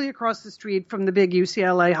directly across the street from the big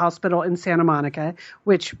UCLA hospital in Santa Monica,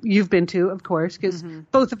 which you've been to, of course, because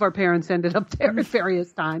both of our parents ended up there at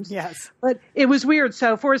various times. Yes. But it was weird.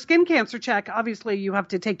 So for a skin cancer check, obviously you have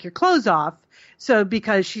to take your clothes off. So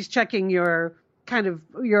because she's checking your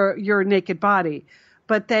naked body.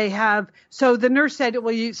 But so the nurse said,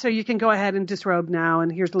 well, you can go ahead and disrobe now,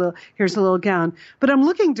 and here's a little gown. But I'm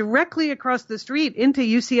looking directly across the street into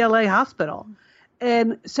UCLA hospital.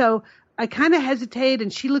 And so I kind of hesitate,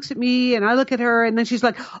 and she looks at me, and I look at her, and then she's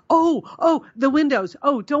like, oh, the windows.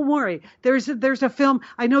 Oh, don't worry. There's a film.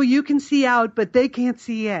 I know you can see out, but they can't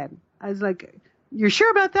see in. I was like, you're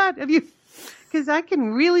sure about that? Because I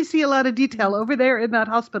can really see a lot of detail over there in that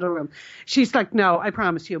hospital room. She's like, no, I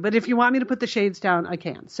promise you. But if you want me to put the shades down, I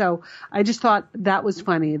can. So I just thought that was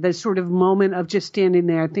funny. This sort of moment of just standing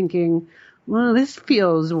there thinking, well, this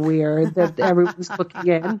feels weird that everyone's looking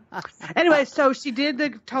in. Anyway, so she did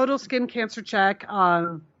the total skin cancer check.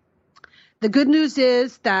 The good news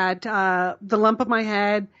is that the lump on my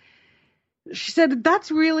head, she said,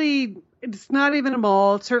 it's not even a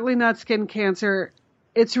mole. It's certainly not skin cancer.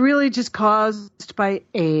 It's really just caused by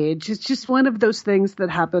age. It's just one of those things that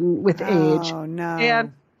happen with age. Oh, no.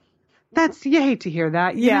 And you hate to hear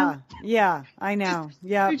that. You know? Yeah, I know.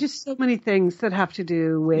 Yeah. There's just so many things that have to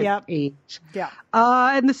do with age. Yeah.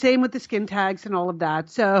 And the same with the skin tags and all of that.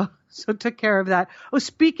 So took care of that. Oh,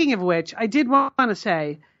 speaking of which, I did want to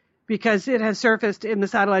say, because it has surfaced in the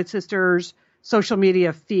Satellite Sisters social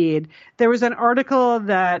media feed, there was an article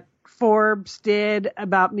that Forbes did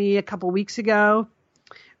about me a couple weeks ago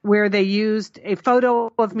where they used a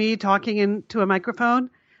photo of me talking into a microphone.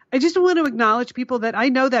 I just want to acknowledge people that I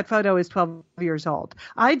know that photo is 12 years old.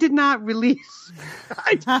 I did not release.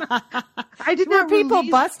 Were people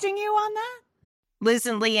busting you on that? Liz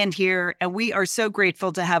and Leanne here, and we are so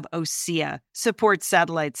grateful to have OSEA support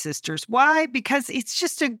Satellite Sisters. Why? Because it's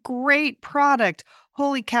just a great product.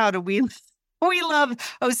 Holy cow, do we love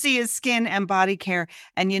OSEA's skin and body care.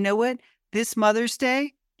 And you know what? This Mother's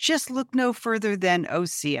Day, just look no further than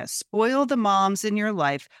OSEA. Spoil the moms in your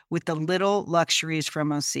life with the little luxuries from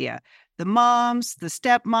OSEA. The moms, the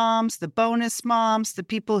stepmoms, the bonus moms, the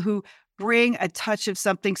people who bring a touch of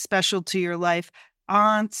something special to your life,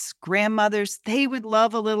 aunts, grandmothers, they would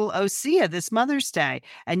love a little OSEA this Mother's Day.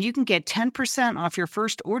 And you can get 10% off your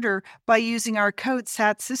first order by using our code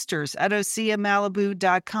SATSisters at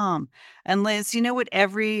OSEAMalibu.com. And Liz, you know what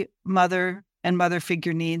every mother and mother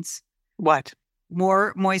figure needs? What?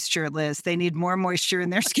 More moisture, Liz. They need more moisture in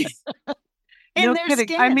their skin. No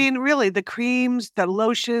kidding. I mean, really, the creams, the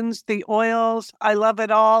lotions, the oils, I love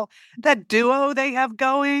it all. That duo they have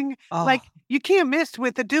going, you can't miss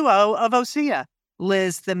with the duo of OSEA.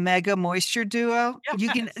 Liz, the Mega Moisture Duo.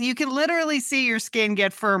 Yes. You can literally see your skin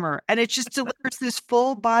get firmer, and it just delivers this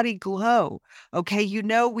full body glow. Okay,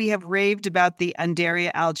 we have raved about the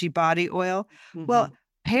Undaria Algae Body Oil. Mm-hmm. Well,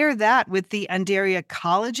 pair that with the Undaria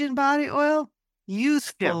Collagen Body Oil.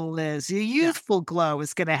 Youthful, Liz. Your youthful glow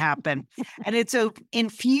is going to happen. And it's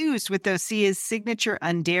infused with OSEA's signature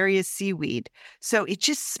Undaria seaweed. So it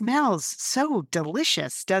just smells so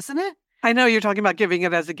delicious, doesn't it? I know you're talking about giving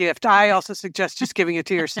it as a gift. I also suggest just giving it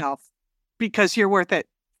to yourself because you're worth it.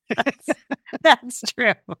 That's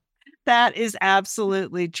true. That is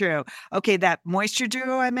absolutely true. Okay, that Moisture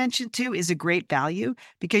Duo I mentioned too is a great value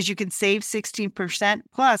because you can save 16%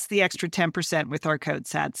 plus the extra 10% with our code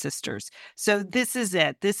SADSisters. So this is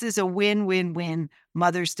it. This is a win-win-win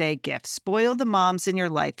Mother's Day gift. Spoil the moms in your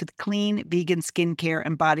life with clean vegan skincare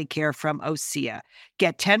and body care from OSEA.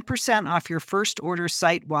 Get 10% off your first order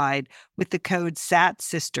site-wide with the code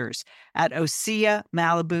SATSisters at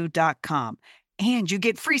OSEAMalibu.com. And you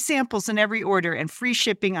get free samples in every order and free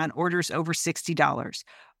shipping on orders over $60.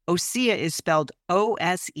 OSEA is spelled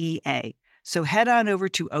O-S-E-A. So head on over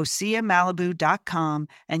to OSEAMalibu.com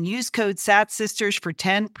and use code SATSisters for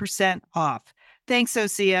 10% off. Thanks,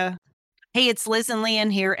 OSEA. Hey, it's Liz and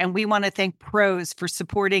Leanne here, and we want to thank Prose for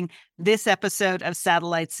supporting this episode of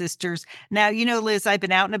Satellite Sisters. Now, Liz, I've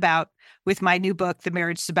been out and about with my new book, The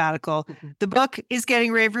Marriage Sabbatical. Mm-hmm. The book is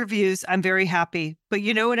getting rave reviews. I'm very happy. But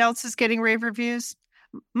you know what else is getting rave reviews?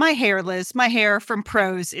 My hair, Liz. My hair from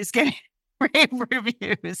Prose is getting rave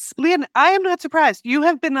reviews. Leanne, I am not surprised. You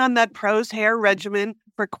have been on that Prose hair regimen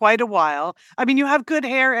for quite a while. I mean, you have good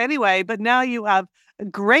hair anyway, but now you have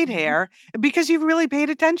great hair because you've really paid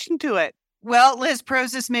attention to it. Well, Liz,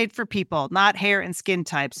 Prose is made for people, not hair and skin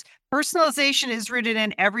types. Personalization is rooted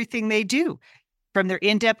in everything they do, from their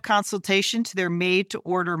in-depth consultation to their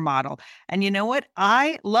made-to-order model. And you know what?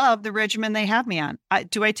 I love the regimen they have me on.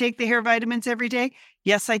 Do I take the hair vitamins every day?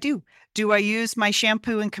 Yes, I do. Do I use my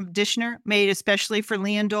shampoo and conditioner made especially for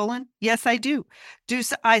Leanne Dolan? Yes, I do. Do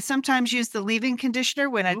I sometimes use the leave-in conditioner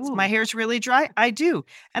when my hair's really dry? I do.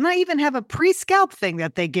 And I even have a pre-scalp thing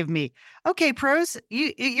that they give me. Okay, Prose,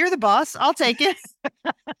 you're the boss. I'll take it.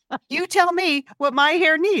 You tell me what my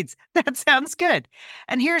hair needs. That sounds good.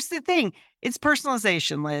 And here's the thing. It's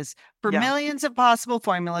personalization, Liz. For millions of possible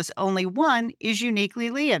formulas, only one is uniquely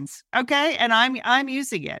Leanne's. Okay? And I'm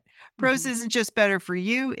using it. Prose isn't just better for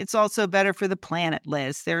you, it's also better for the planet,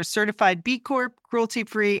 Liz. They're a certified B Corp,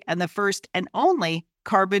 cruelty-free, and the first and only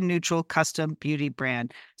carbon neutral custom beauty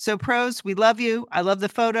brand. So Prose, we love you. I love the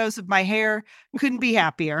photos of my hair. Couldn't be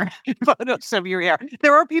happier. Photos of your hair.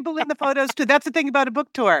 There are people in the photos too. That's the thing about a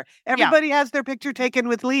book tour. Everybody has their picture taken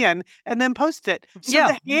with Leanne and then post it. So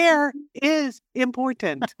the hair is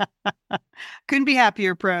important. Couldn't be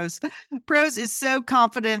happier, Prose. Prose is so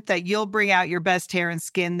confident that you'll bring out your best hair and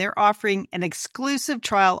skin. They're offering an exclusive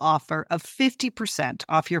trial offer of 50%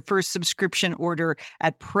 off your first subscription order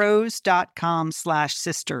at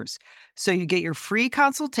prose.com/sisters. So you get your free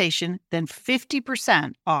consultation, then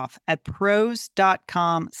 50% off at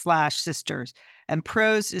prose.com/sisters. And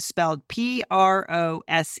Prose is spelled Prose.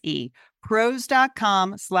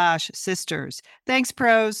 Prose.com/sisters. Thanks,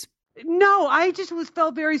 Prose. No, I just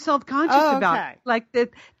felt very self-conscious about it. Like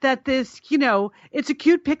that this, it's a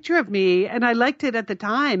cute picture of me, and I liked it at the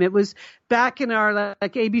time. It was back in our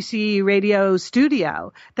like ABC radio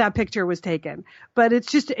studio that picture was taken. But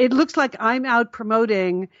it looks like I'm out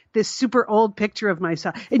promoting this super old picture of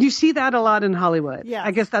myself. And you see that a lot in Hollywood. Yeah.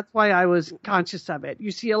 I guess that's why I was conscious of it.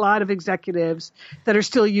 You see a lot of executives that are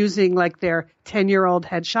still using like their 10-year-old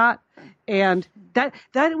headshot. And that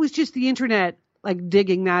was just the internet like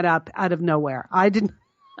digging that up out of nowhere. I did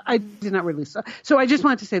not release that. So I just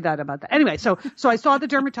wanted to say that about that. Anyway, so I saw the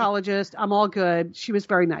dermatologist. I'm all good. She was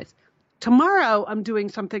very nice. Tomorrow I'm doing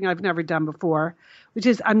something I've never done before, which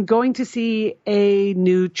is I'm going to see a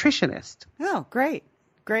nutritionist. Oh, great.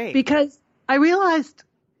 Great. Because I realized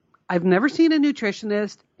I've never seen a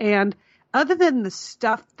nutritionist, and other than the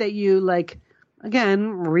stuff that you like, again,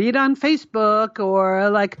 read on Facebook or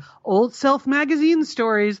like old Self magazine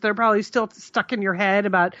stories, they're probably still stuck in your head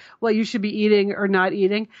about what you should be eating or not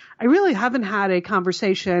eating. I really haven't had a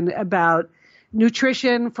conversation about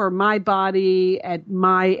nutrition for my body at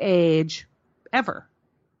my age ever.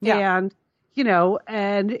 Yeah. And,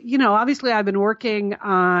 obviously I've been working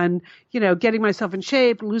on, getting myself in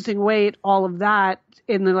shape, losing weight, all of that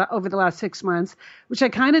over the last 6 months, which I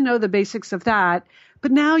kind of know the basics of that.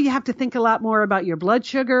 But now you have to think a lot more about your blood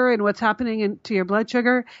sugar and what's happening to your blood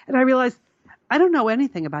sugar. And I realized I don't know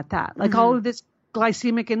anything about that. Like all of this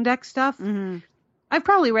glycemic index stuff. Mm-hmm. I've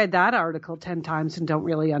probably read that article 10 times and don't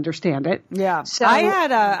really understand it. Yeah. So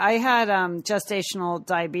I had gestational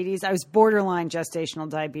diabetes. I was borderline gestational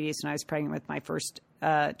diabetes when I was pregnant with my first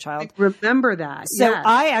child. I remember that. So yes.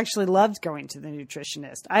 I actually loved going to the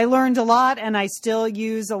nutritionist. I learned a lot, and I still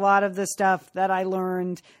use a lot of the stuff that I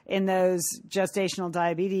learned in those gestational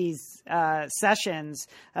diabetes sessions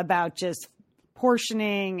about just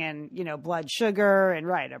portioning and, blood sugar and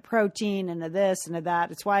a protein and a this and a that.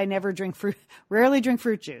 It's why I never rarely drink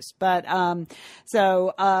fruit juice. But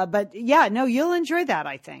yeah, no, you'll enjoy that.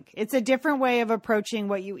 I think it's a different way of approaching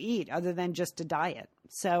what you eat other than just a diet.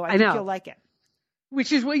 So I think you'll like it.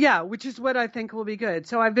 Which is what I think will be good.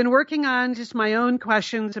 So I've been working on just my own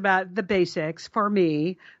questions about the basics for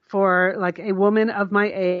me, for like a woman of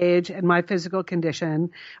my age and my physical condition.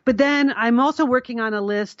 But then I'm also working on a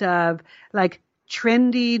list of like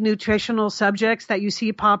trendy nutritional subjects that you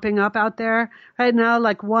see popping up out there right now.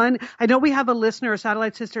 Like one, I know we have a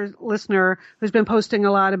Satellite Sisters listener who's been posting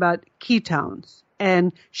a lot about ketones,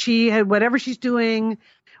 and she had whatever she's doing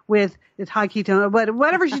with it's high ketone,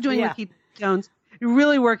 whatever she's doing with ketones,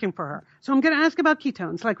 really working for her. So I'm going to ask about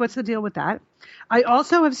ketones. Like, what's the deal with that? I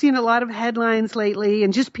also have seen a lot of headlines lately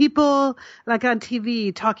and just people like on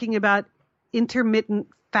TV talking about intermittent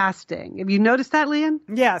fasting. Have you noticed that, Lian?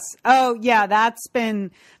 Yes. Oh, yeah. That's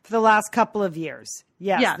been for the last couple of years.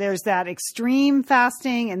 Yes. Yeah. There's that extreme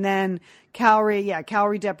fasting and then calorie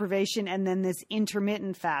deprivation, and then this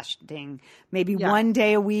intermittent fasting. Maybe one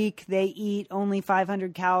day a week they eat only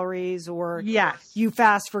 500 calories, or you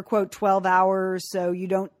fast for quote 12 hours. So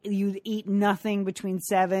you eat nothing between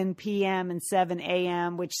 7 p.m. and 7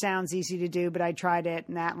 a.m., which sounds easy to do, but I tried it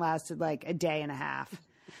and that lasted like a day and a half.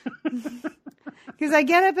 Because I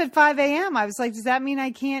get up at 5 a.m. I was like, does that mean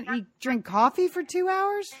I can't drink coffee for 2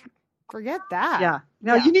 hours? Forget that. Yeah.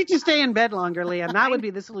 No, you need to stay in bed longer, Lian. That would be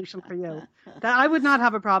the solution for you. I would not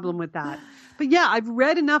have a problem with that. But yeah, I've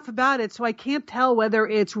read enough about it, so I can't tell whether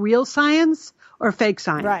it's real science or fake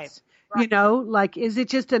science. Right. Like, is it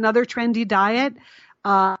just another trendy diet?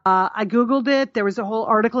 I Googled it. There was a whole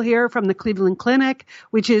article here from the Cleveland Clinic,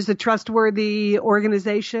 which is a trustworthy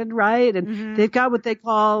organization, right? And they've got what they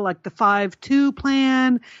call like the 5-2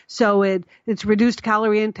 plan. So it's reduced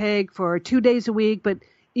calorie intake for 2 days a week. But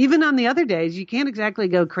even on the other days, you can't exactly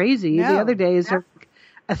go crazy. No. The other days are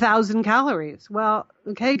 1,000 calories. Well,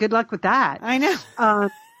 okay, good luck with that. I know.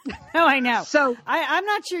 No, I know. So I'm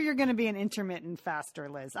not sure you're going to be an intermittent faster,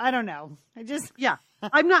 Liz. I don't know.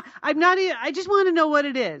 I'm not, I just want to know what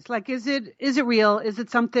it is. Like, is it real? Is it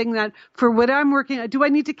something that for what I'm working on, do I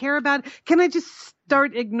need to care about? Can I just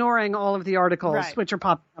start ignoring all of the articles, which are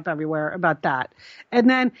popping up everywhere about that? And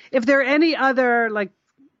then if there are any other like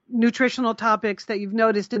nutritional topics that you've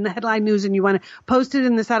noticed in the headline news and you want to post it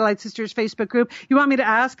in the Satellite Sisters Facebook group, you want me to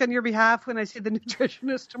ask on your behalf when I see the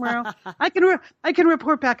nutritionist tomorrow, I can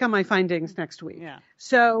report back on my findings next week. Yeah.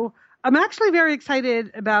 So I'm actually very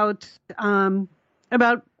excited about talking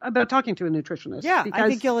to a nutritionist. Yeah, I because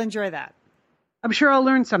think you'll enjoy that. I'm sure I'll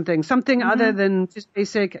learn something other than just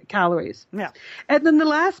basic calories. Yeah. And then the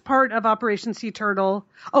last part of Operation Sea Turtle,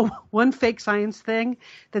 one fake science thing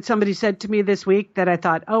that somebody said to me this week that I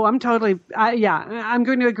thought, I'm going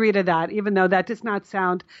to agree to that, even though that does not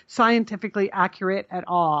sound scientifically accurate at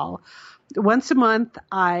all. Once a month,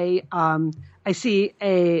 I get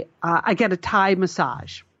a Thai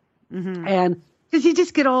massage. Mm-hmm. And because you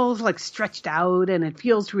just get all like stretched out and it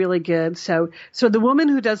feels really good. So the woman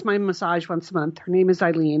who does my massage once a month, her name is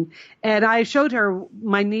Eileen, and I showed her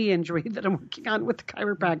my knee injury that I'm working on with the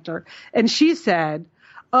chiropractor. And she said,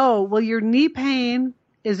 your knee pain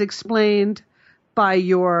is explained by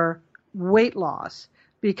your weight loss,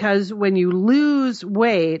 because when you lose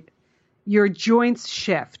weight, your joints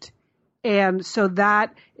shift. And so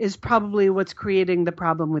that is probably what's creating the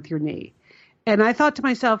problem with your knee. And I thought to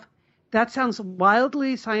myself, that sounds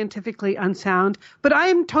wildly scientifically unsound, but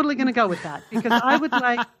I'm totally going to go with that because I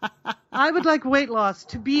would like weight loss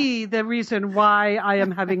to be the reason why I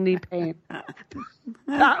am having knee pain.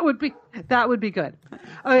 That would be good.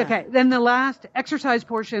 Okay, then the last exercise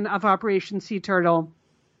portion of Operation Sea Turtle.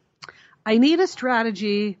 I need a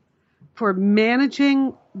strategy for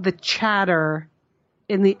managing the chatter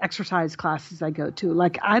in the exercise classes I go to.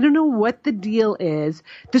 Like, I don't know what the deal is.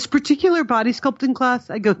 This particular body sculpting class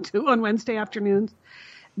I go to on Wednesday afternoons,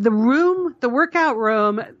 the workout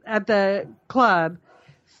room at the club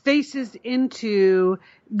faces into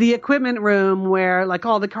the equipment room where like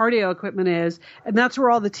all the cardio equipment is. And that's where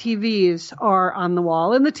all the TVs are on the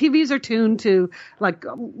wall. And the TVs are tuned to like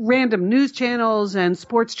random news channels and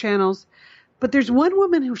sports channels. But there's one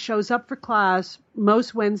woman who shows up for class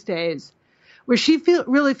most Wednesdays where she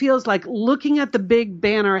really feels like looking at the big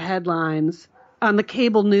banner headlines on the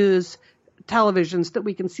cable news televisions that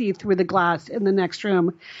we can see through the glass in the next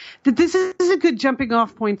room, that this is a good jumping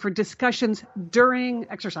off point for discussions during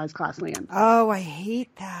exercise class, Leanne. Oh, I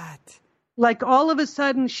hate that. Like all of a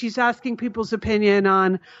sudden she's asking people's opinion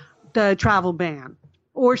on the travel ban.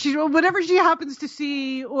 Or whatever she happens to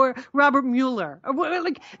see, or Robert Mueller, or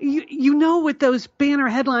like you know what those banner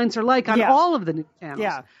headlines are like on all of the news channels.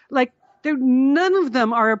 Yeah, like none of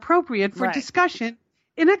them are appropriate for discussion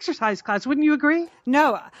in exercise class. Wouldn't you agree?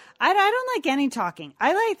 No, I don't like any talking.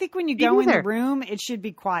 I think when you go in the room, it should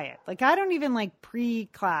be quiet. Like I don't even like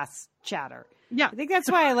pre-class chatter. Yeah, I think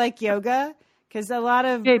that's why I like yoga, because a lot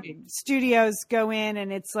of studios go in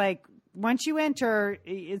and it's like, once you enter,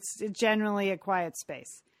 it's generally a quiet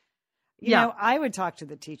space. You know, I would talk to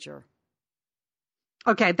the teacher.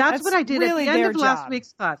 Okay, that's what I did really at the end of last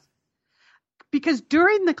week's class. Because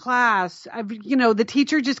during the class, the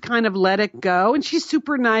teacher just kind of let it go. And she's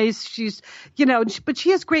super nice. She's, but she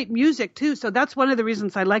has great music too. So that's one of the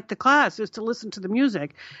reasons I like the class, is to listen to the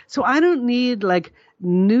music. So I don't need like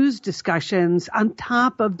news discussions on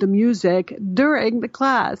top of the music during the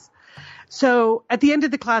class. So at the end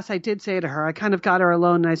of the class, I did say to her, I kind of got her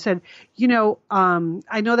alone, and I said, I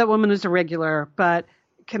know that woman is a regular, but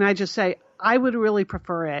can I just say, I would really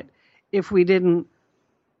prefer it if we didn't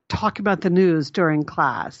talk about the news during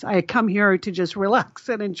class. I come here to just relax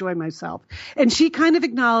and enjoy myself. And she kind of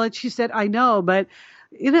acknowledged, she said, I know, but,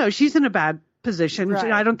 she's in a bad position. Right.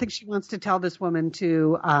 I don't think she wants to tell this woman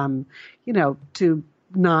to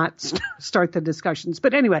not start the discussions.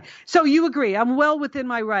 But anyway, so you agree, I'm well within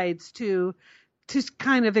my rights to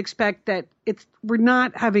kind of expect that we're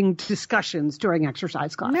not having discussions during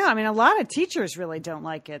exercise class. No, I mean, a lot of teachers really don't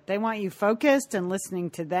like it. They want you focused and listening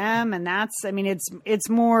to them. And it's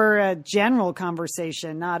more a general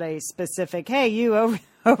conversation, not a specific, hey, you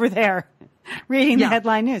over there reading the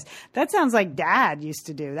headline news. That sounds like Dad used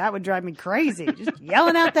to do. That would drive me crazy. Just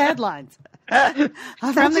yelling out the headlines.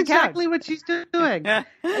 That's exactly what she's doing.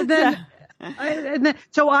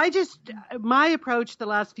 So my approach the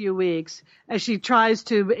last few weeks, as she tries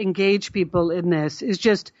to engage people in this, is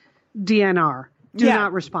just DNR. Do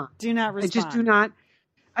not respond. Do not respond.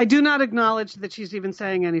 I do not acknowledge that she's even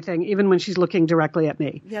saying anything, even when she's looking directly at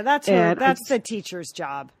me. Yeah, that's the teacher's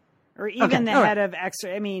job, or even the head of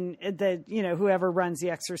whoever runs the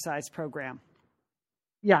exercise program.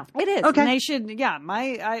 Yeah, it is. Okay. And they should. Yeah,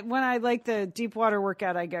 when I like the deep water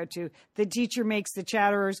workout I go to, the teacher makes the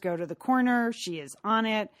chatterers go to the corner. She is on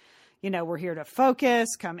it. We're here to focus.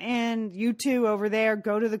 Come in. You two over there,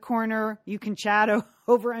 go to the corner. You can chat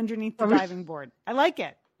over underneath the diving board. I like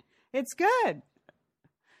it. It's good.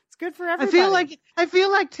 good for everybody. I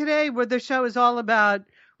feel like today where the show is all about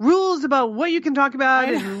rules about what you can talk about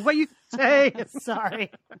and what you can say.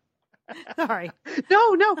 Sorry.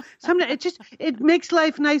 No. Sometimes it makes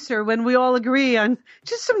life nicer when we all agree on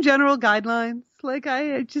just some general guidelines. Like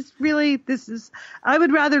I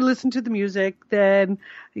would rather listen to the music than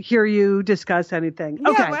hear you discuss anything.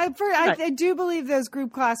 Okay. Yeah, I do believe those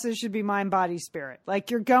group classes should be mind, body, spirit. Like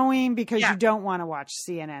you're going because you don't want to watch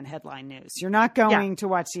CNN headline news. You're not going to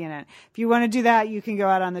watch CNN. If you want to do that, you can go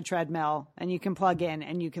out on the treadmill and you can plug in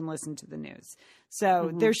and you can listen to the news.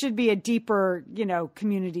 So there should be a deeper,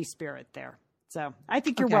 community spirit there. So I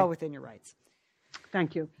think you're well within your rights.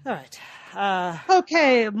 Thank you. All right.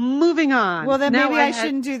 Okay, moving on. Well, then maybe I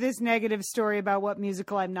shouldn't do this negative story about what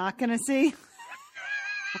musical I'm not going to see.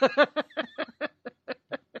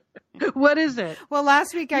 What is it? Well,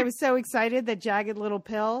 last week I was so excited that Jagged Little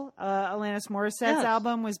Pill, Alanis Morissette's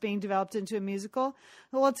album, was being developed into a musical.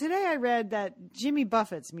 Well, today I read that Jimmy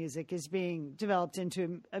Buffett's music is being developed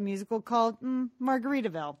into a musical called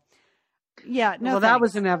Margaritaville. Yeah, no. Well, that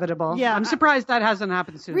was inevitable. Yeah, I'm surprised that hasn't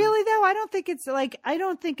happened sooner. Really, though, I don't think it's I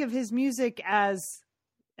don't think of his music as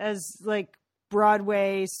like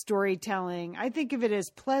Broadway storytelling. I think of it as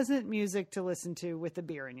pleasant music to listen to with a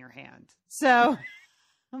beer in your hand. So,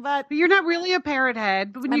 but you're not really a parrot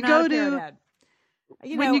head. But when you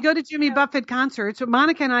go to Jimmy Buffett concerts,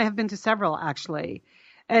 Monica and I have been to several actually.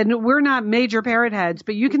 And we're not major parrot heads,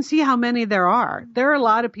 but you can see how many there are. There are a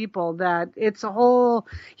lot of people that it's a whole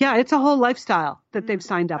lifestyle that they've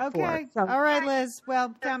signed up for. Okay. So. All right, Liz.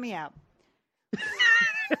 Well, count me out.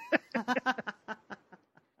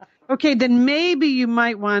 Okay, then maybe you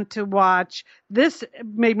might want to watch this.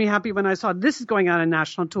 Made me happy when I saw this is going on a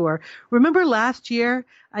national tour. Remember last year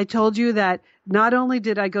I told you that not only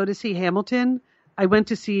did I go to see Hamilton, I went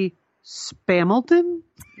to see Spamilton?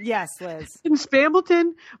 Yes, Liz. And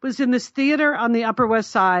Spamilton was in this theater on the Upper West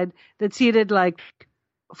Side that seated like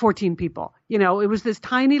 14 people. It was this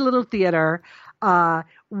tiny little theater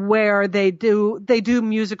where they do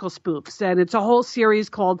musical spoofs, and it's a whole series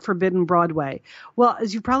called Forbidden Broadway. Well,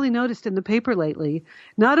 as you probably noticed in the paper lately,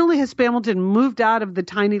 not only has Spamilton moved out of the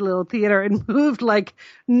tiny little theater and moved like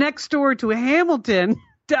next door to Hamilton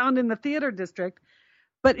down in the theater district,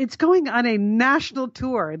 but it's going on a national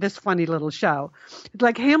tour, this funny little show.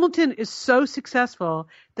 Like Hamilton is so successful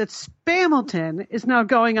that Spamilton is now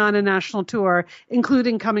going on a national tour,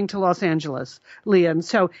 including coming to Los Angeles, Liam.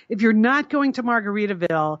 So if you're not going to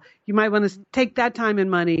Margaritaville, you might want to take that time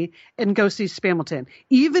and money and go see Spamilton.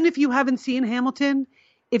 Even if you haven't seen Hamilton,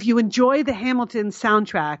 if you enjoy the Hamilton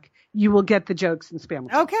soundtrack, you will get the jokes in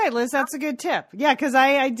Spamilton. Okay, Liz, that's a good tip. Yeah, because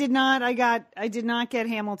I did not get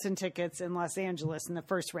Hamilton tickets in Los Angeles in the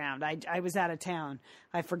first round. I was out of town.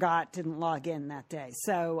 I forgot, didn't log in that day.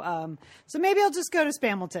 So maybe I'll just go to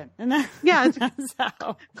Spamilton. And then,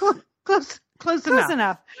 Close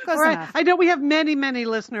enough. I know we have many, many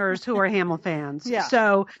listeners who are Hamill fans. Yeah.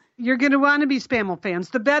 So you're going to want to be Spamil fans.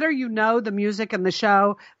 The better you know the music and the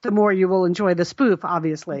show, the more you will enjoy the spoof,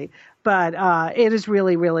 obviously. But it is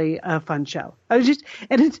really, really a fun show.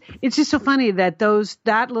 It's just so funny that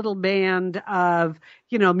that little band of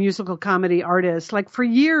musical comedy artists, like for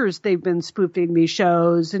years they've been spoofing these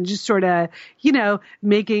shows and just sort of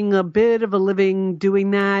making a bit of a living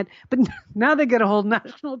doing that. But now they get a whole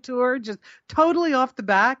national tour, just totally off the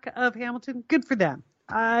back of Hamilton. Good for them.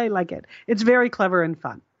 I like it. It's very clever and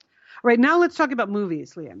fun. All right, now let's talk about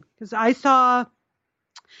movies, Liam, because I saw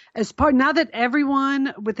now that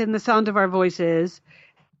everyone within the sound of our voices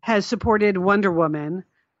has supported Wonder Woman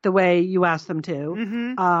the way you asked them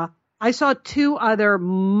to, I saw two other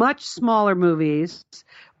much smaller movies,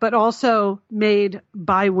 but also made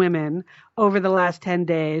by women over the last 10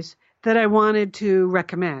 days that I wanted to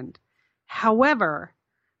recommend. However,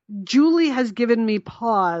 Julie has given me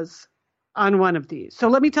pause on one of these. So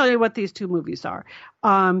let me tell you what these two movies are.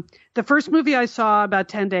 The first movie I saw about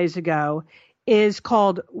 10 days ago is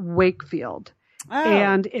called Wakefield. Oh.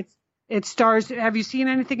 And it stars, have you seen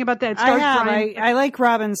anything about that? It I stars have. Brian, I like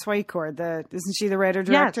Robin Swycord. Isn't she the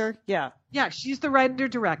writer-director? Yes. Yeah. Yeah, she's the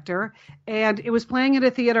writer-director, and it was playing at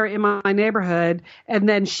a theater in my neighborhood, and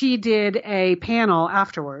then she did a panel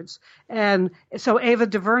afterwards. And so Ava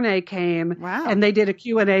DuVernay came, and they did a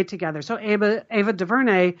Q&A together. So Ava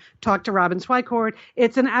DuVernay talked to Robin Swycord.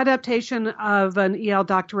 It's an adaptation of an E.L.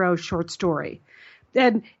 Doctorow short story.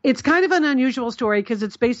 And it's kind of an unusual story because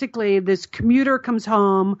it's basically this commuter comes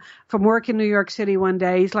home from work in New York City one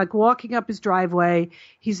day. He's like walking up his driveway.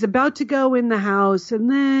 He's about to go in the house and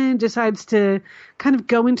then decides to kind of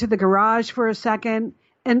go into the garage for a second.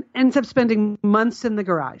 and ends up spending months in the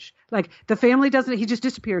garage. Like the family doesn't, he just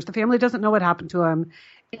disappears. The family doesn't know what happened to him.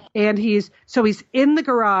 And he's in the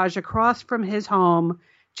garage across from his home,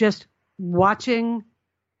 just watching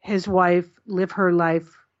his wife live her life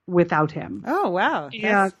without him. Oh, wow.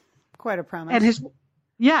 That's quite a premise. And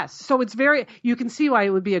yes. So it's you can see why it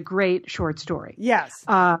would be a great short story. Yes.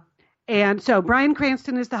 And so Bryan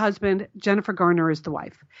Cranston is the husband, Jennifer Garner is the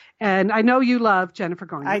wife. And I know you love Jennifer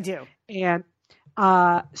Garner. I do. And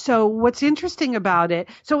so what's interesting about it,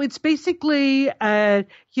 so it's basically, it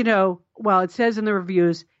says in the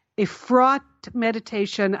reviews, a fraught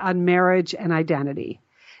meditation on marriage and identity.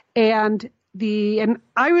 And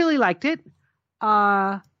I really liked it.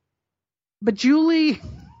 But Julie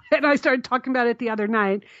and I started talking about it the other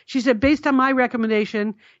night. She said, based on my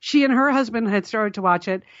recommendation, she and her husband had started to watch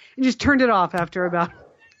it and just turned it off after about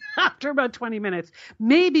 20 minutes.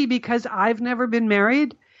 Maybe because I've never been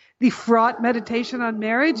married. The fraught meditation on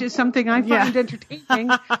marriage is something I find entertaining,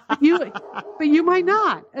 but you might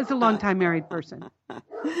not as a longtime married person.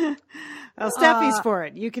 Well, Steffi's for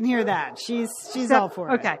it. You can hear that. She's all for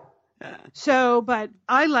it. Okay. So, but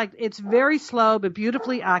it's very slow, but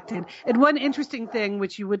beautifully acted. And one interesting thing,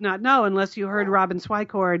 which you would not know unless you heard Robin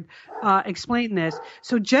Swicord explain this.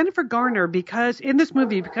 So Jennifer Garner, because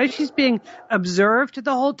she's being observed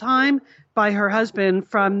the whole time by her husband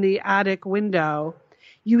from the attic window,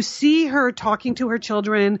 you see her talking to her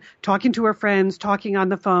children, talking to her friends, talking on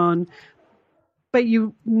the phone, but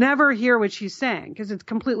you never hear what she's saying because it's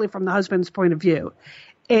completely from the husband's point of view.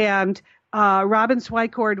 And Robin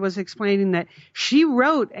Swicord was explaining that she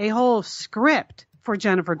wrote a whole script for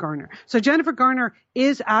Jennifer Garner. So Jennifer Garner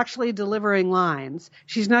is actually delivering lines.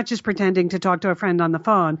 She's not just pretending to talk to a friend on the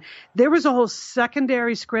phone. There was a whole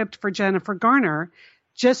secondary script for Jennifer Garner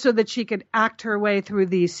just so that she could act her way through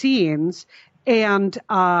these scenes. And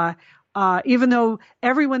even though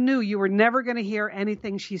everyone knew you were never going to hear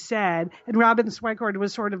anything she said, and Robin Swicord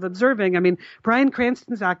was sort of observing, I mean, Bryan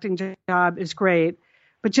Cranston's acting job is great,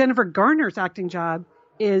 but Jennifer Garner's acting job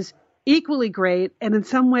is equally great, and in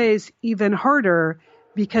some ways even harder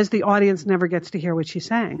because the audience never gets to hear what she's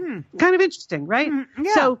saying. Kind of interesting, right?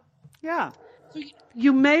 Yeah. So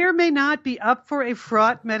you may or may not be up for a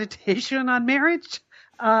fraught meditation on marriage,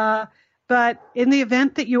 but in the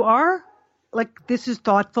event that you are, this is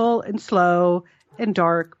thoughtful and slow and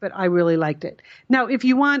dark, but I really liked it. Now, if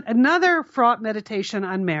you want another fraught meditation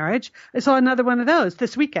on marriage, I saw another one of those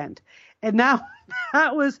this weekend. And now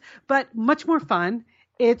that was, but much more fun.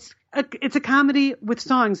 It's a comedy with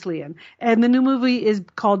songs, Lian. And the new movie is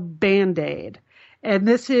called Band-Aid. And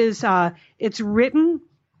this is, it's written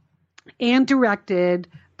and directed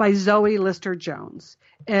by Zoe Lister-Jones.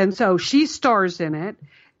 And so she stars in it.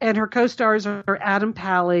 And her co-stars are Adam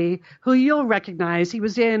Pally, who you'll recognize. He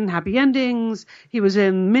was in Happy Endings. He was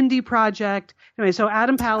in Mindy Project. Anyway, so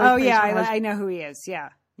Adam Pally. Oh, yeah, I know who he is. Yeah.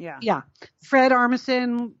 Fred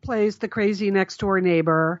Armisen plays the crazy next door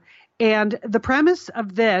neighbor. And the premise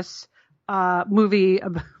of this movie,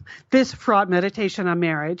 this fraught meditation on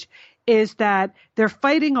marriage, is that they're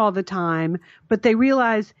fighting all the time, but they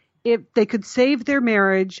realize if they could save their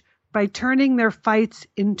marriage by turning their fights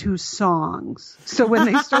into songs. So when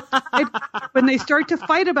they start to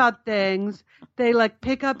fight about things, they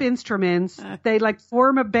pick up instruments, they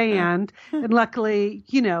form a band, and luckily,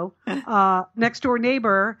 next door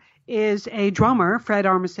neighbor is a drummer, Fred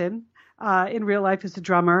Armisen, in real life is a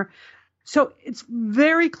drummer. So it's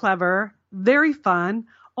very clever, very fun,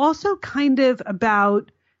 also kind of about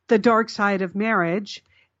the dark side of marriage,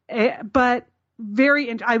 but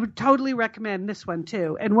I would totally recommend this one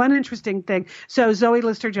too. And one interesting thing, so Zoe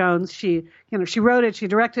Lister-Jones, she wrote it, she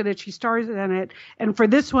directed it, she stars in it. And for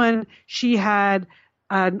this one, she had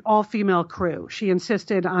an all-female crew. She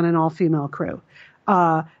insisted on an all-female crew.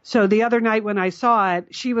 So the other night when I saw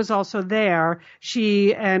it, she was also there.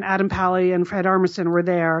 She and Adam Pally and Fred Armisen were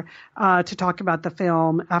there to talk about the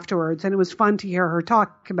film afterwards. And it was fun to hear her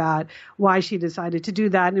talk about why she decided to do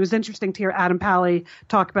that. And it was interesting to hear Adam Pally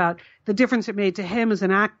talk about the difference it made to him as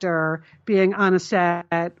an actor being on a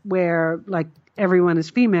set where everyone is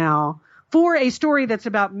female for a story that's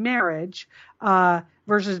about marriage,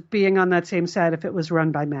 versus being on that same set if it was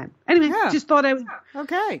run by men. Anyway, just thought I would.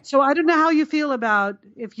 Okay. So I don't know how you feel about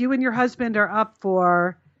if you and your husband are up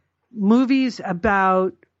for movies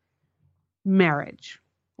about marriage.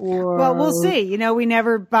 Well, we'll see. We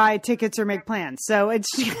never buy tickets or make plans. So it's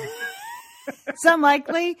it's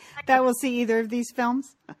unlikely that we'll see either of these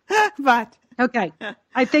films. But Okay.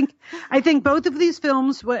 I think both of these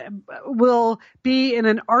films will be in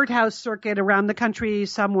an art house circuit around the country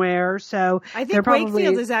somewhere. So I they're think probably...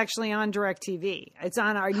 Wakefield is actually on DirecTV. It's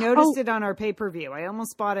on. I noticed it on our pay-per-view. I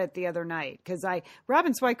almost bought it the other night because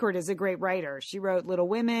Robin Swicord is a great writer. She wrote Little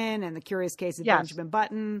Women and The Curious Case of Benjamin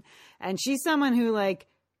Button, and she's someone who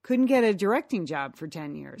couldn't get a directing job for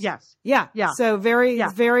 10 years. Yes. Yeah. Yeah. So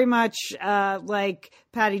very much like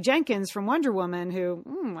Patty Jenkins from Wonder Woman, who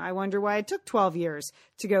I wonder why it took 12 years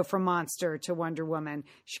to go from Monster to Wonder Woman.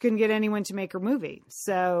 She couldn't get anyone to make her movie.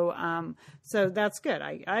 So that's good.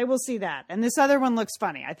 I will see that. And this other one looks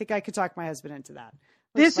funny. I think I could talk my husband into that.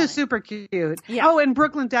 This is super cute. Yeah. Oh, and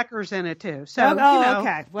Brooklyn Decker's in it too. So,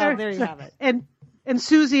 okay. Well, there you have it. And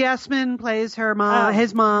Susie Essman plays her mom,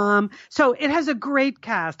 his mom. So it has a great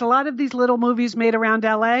cast. A lot of these little movies made around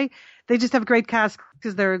LA, they just have a great cast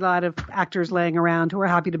because there are a lot of actors laying around who are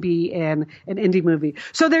happy to be in an indie movie.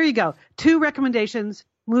 So there you go. 2 recommendations,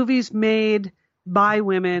 movies made by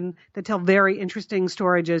women that tell very interesting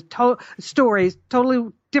stories,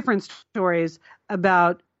 totally different stories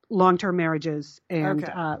about long-term marriages and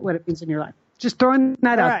what it means in your life. Just throwing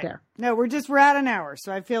that out there. No, we're at an hour,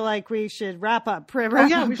 so I feel like we should wrap up. We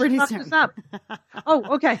pretty should wrap soon. this up.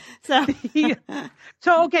 Oh, okay. So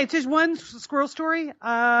just one squirrel story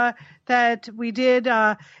that we did.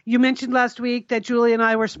 You mentioned last week that Julie and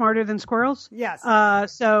I were smarter than squirrels. Yes.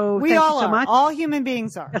 So we thank all you so are. much. All human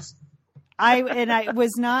beings are. Yes. I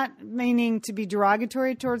was not meaning to be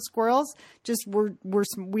derogatory towards squirrels. Just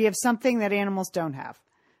we have something that animals don't have.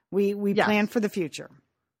 We plan for the future.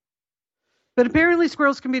 But apparently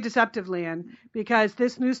squirrels can be deceptive, Leanne, because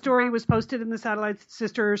this news story was posted in the Satellite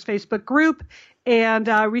Sisters Facebook group, and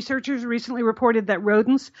researchers recently reported that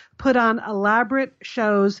rodents put on elaborate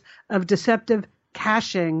shows of deceptive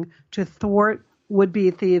caching to thwart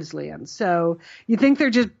would-be thieves, Leanne. So you think they're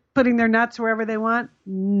just putting their nuts wherever they want?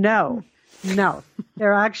 No.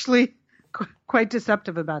 They're actually quite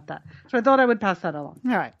deceptive about that. So I thought I would pass that along.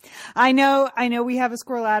 All right. I know we have a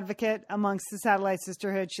squirrel advocate amongst the Satellite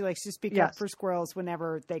Sisterhood. She likes to speak up for squirrels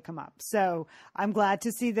whenever they come up. So I'm glad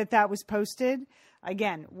to see that was posted.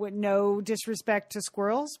 Again, with no disrespect to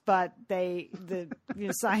squirrels, but the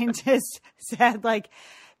scientists said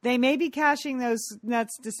they may be caching those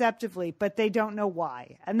nuts deceptively, but they don't know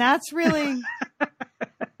why. And that's really,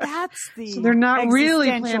 so they're not really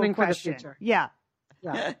question. planning for the future. Yeah.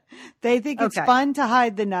 They think it's fun to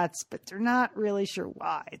hide the nuts, but they're not really sure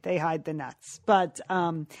why they hide the nuts. But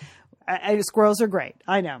squirrels are great.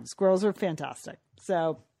 I know. Squirrels are fantastic.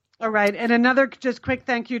 So. All right. And another just quick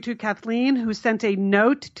thank you to Kathleen, who sent a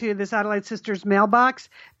note to the Satellite Sisters mailbox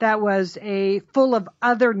that was full of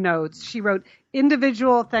other notes. She wrote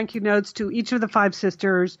individual thank you notes to each of the 5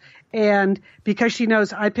 sisters. And because she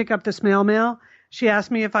knows I pick up the snail mail, she asked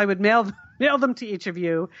me if I would mail them to each of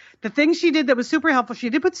you. The thing she did that was super helpful, she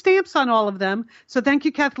did put stamps on all of them. So thank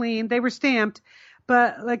you, Kathleen. They were stamped.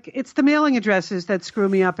 But it's the mailing addresses that screw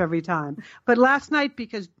me up every time. But last night,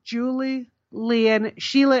 because Julie, Leanne,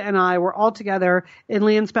 Sheila, and I were all together in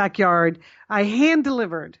Leanne's backyard, I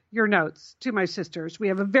hand-delivered your notes to my sisters. We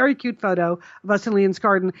have a very cute photo of us in Leanne's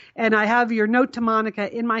garden. And I have your note to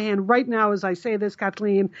Monica in my hand right now as I say this,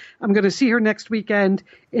 Kathleen. I'm going to see her next weekend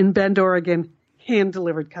in Bend, Oregon.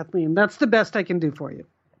 Hand-delivered, Kathleen. That's the best I can do for you.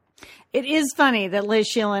 It is funny that Liz,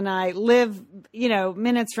 Sheila, and I live,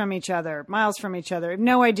 minutes from each other, miles from each other. I have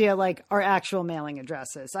no idea, our actual mailing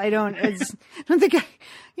addresses. I don't think,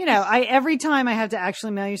 every time I have to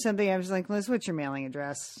actually mail you something, I was like, Liz, what's your mailing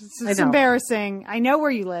address? It's embarrassing. I know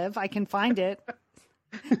where you live. I can find it.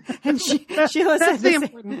 And Sheila said the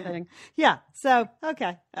important thing. Yeah. So,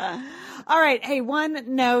 okay. All right. Hey,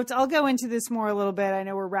 one note. I'll go into this more a little bit. I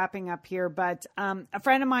know we're wrapping up here, but a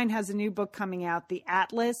friend of mine has a new book coming out, The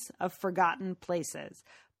Atlas of Forgotten Places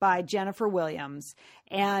by Jennifer Williams.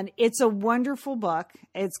 And it's a wonderful book.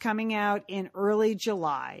 It's coming out in early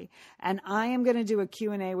July. And I am going to do a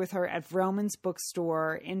Q&A with her at Vroman's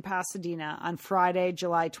Bookstore in Pasadena on Friday,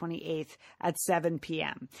 July 28th at 7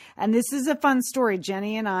 p.m. And this is a fun story.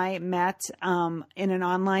 Jenny and I met in an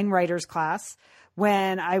online writer's class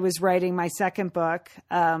when I was writing my second book,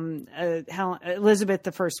 Elizabeth,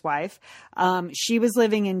 the First Wife. She was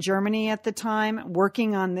living in Germany at the time,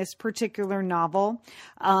 working on this particular novel.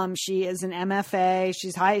 She is an MFA.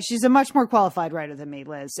 She's a much more qualified writer than me,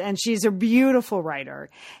 Liz, and she's a beautiful writer.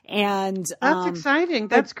 And that's exciting.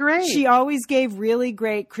 That's great. She always gave really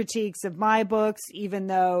great critiques of my books, even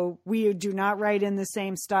though we do not write in the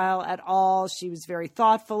same style at all. She was very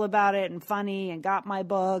thoughtful about it and funny and got my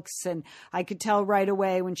books, and I could tell right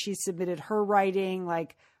away when she submitted her writing,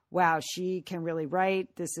 wow, she can really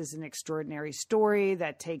write. This is an extraordinary story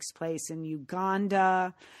that takes place in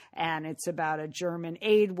Uganda, and it's about a German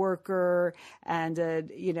aid worker and a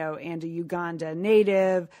Uganda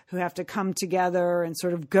native who have to come together and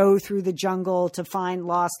sort of go through the jungle to find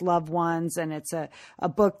lost loved ones. And it's a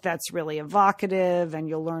book that's really evocative, and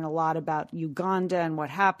you'll learn a lot about Uganda and what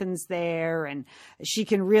happens there. And she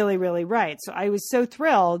can really, really write. So I was so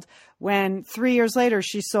thrilled when 3 years later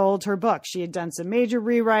she sold her book. She had done some major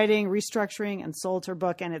rewriting, restructuring, and sold her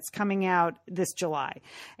book, and it's coming out this July.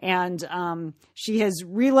 And she has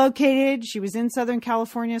relocated. She was in Southern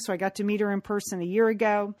California, so I got to meet her in person a year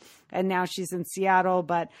ago, and now she's in Seattle.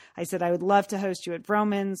 But I said, I would love to host you at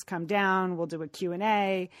Vroman's. Come down. We'll do a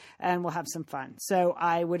Q&A, and we'll have some fun. So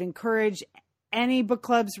I would encourage any book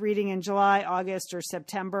clubs reading in July, August, or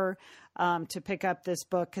September to pick up this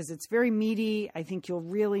book because it's very meaty. I think you'll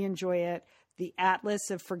really enjoy it. The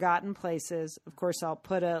Atlas of Forgotten Places. Of course, I'll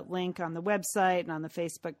put a link on the website and on the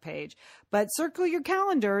Facebook page. But circle your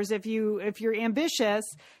calendars if you're ambitious.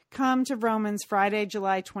 Come to Vroman's Friday,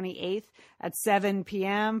 July 28th at 7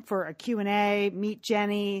 p.m. for a Q&A. Meet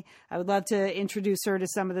Jenny. I would love to introduce her to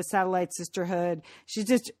some of the Satellite Sisterhood. She's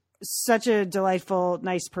just such a delightful,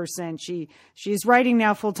 nice person. She's writing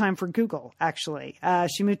now full time for Google, actually.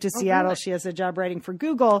 She moved to Seattle. Really? She has a job writing for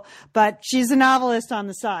Google, but she's a novelist on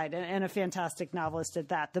the side and a fantastic novelist at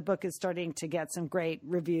that. The book is starting to get some great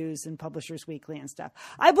reviews in Publishers Weekly and stuff.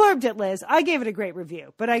 I blurbed it, Liz. I gave it a great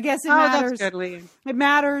review, but I guess it matters. That's good, Lee. It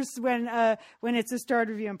matters when it's a starred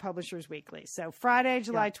review in Publishers Weekly. So Friday,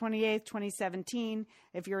 July 28th, 2017.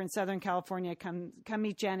 If you're in Southern California, come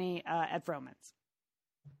meet Jenny at Vroman's.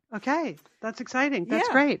 Okay. That's exciting. That's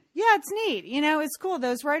great. Yeah, it's neat. It's cool.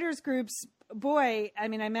 Those writers groups, boy, I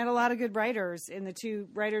mean, I met a lot of good writers in the 2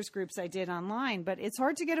 writers groups I did online, but it's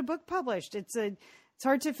hard to get a book published. It's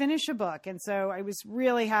hard to finish a book. And so I was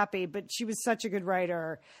really happy, but she was such a good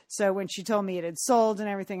writer. So when she told me it had sold and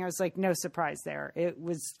everything, I was like, no surprise there. It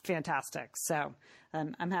was fantastic. So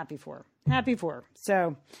I'm happy for her.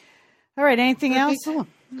 So, all right. Anything else?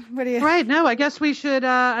 What do you? Right. No, I guess we should.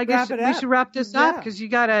 We should wrap this up because you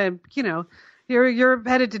gotta. You're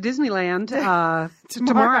headed to Disneyland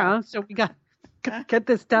tomorrow, so we got to get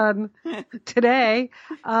this done today.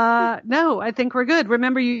 No, I think we're good.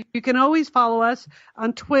 Remember, you can always follow us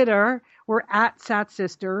on Twitter. We're at Sat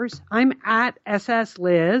Sisters. I'm at SS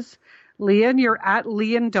Liz. Lian, you're at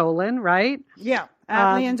Lian Dolan, right? Yeah,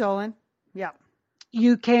 at Lian Dolan. Yeah.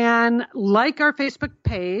 You can like our Facebook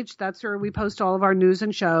page. That's where we post all of our news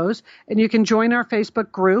and shows. And you can join our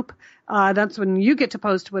Facebook group. That's when you get to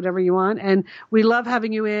post whatever you want. And we love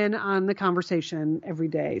having you in on the conversation every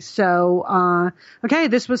day. So, okay,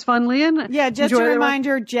 this was fun, Lian. Yeah, just a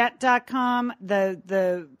reminder, jet.com,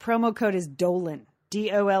 the promo code is Dolan.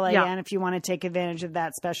 DOLAN if you want to take advantage of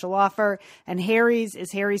that special offer. And Harry's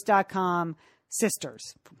is harrys.com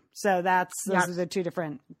sisters. So those are the two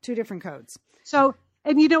different codes. So,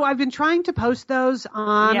 and I've been trying to post those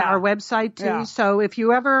on our website too. Yeah. So if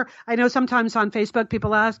you ever, I know sometimes on Facebook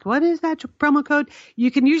people ask, what is that promo code?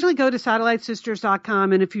 You can usually go to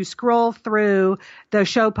satellitesisters.com, and if you scroll through the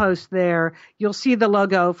show post there, you'll see the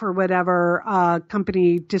logo for whatever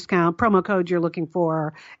company discount promo code you're looking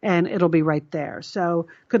for, and it'll be right there. So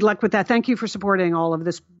good luck with that. Thank you for supporting all of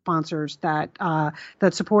the sponsors that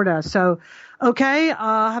support us. So, okay,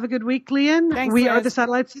 have a good week, Lian. Thanks, we Liz. are the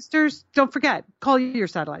Satellite Sisters. Don't forget, call your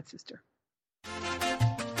Satellite Sister.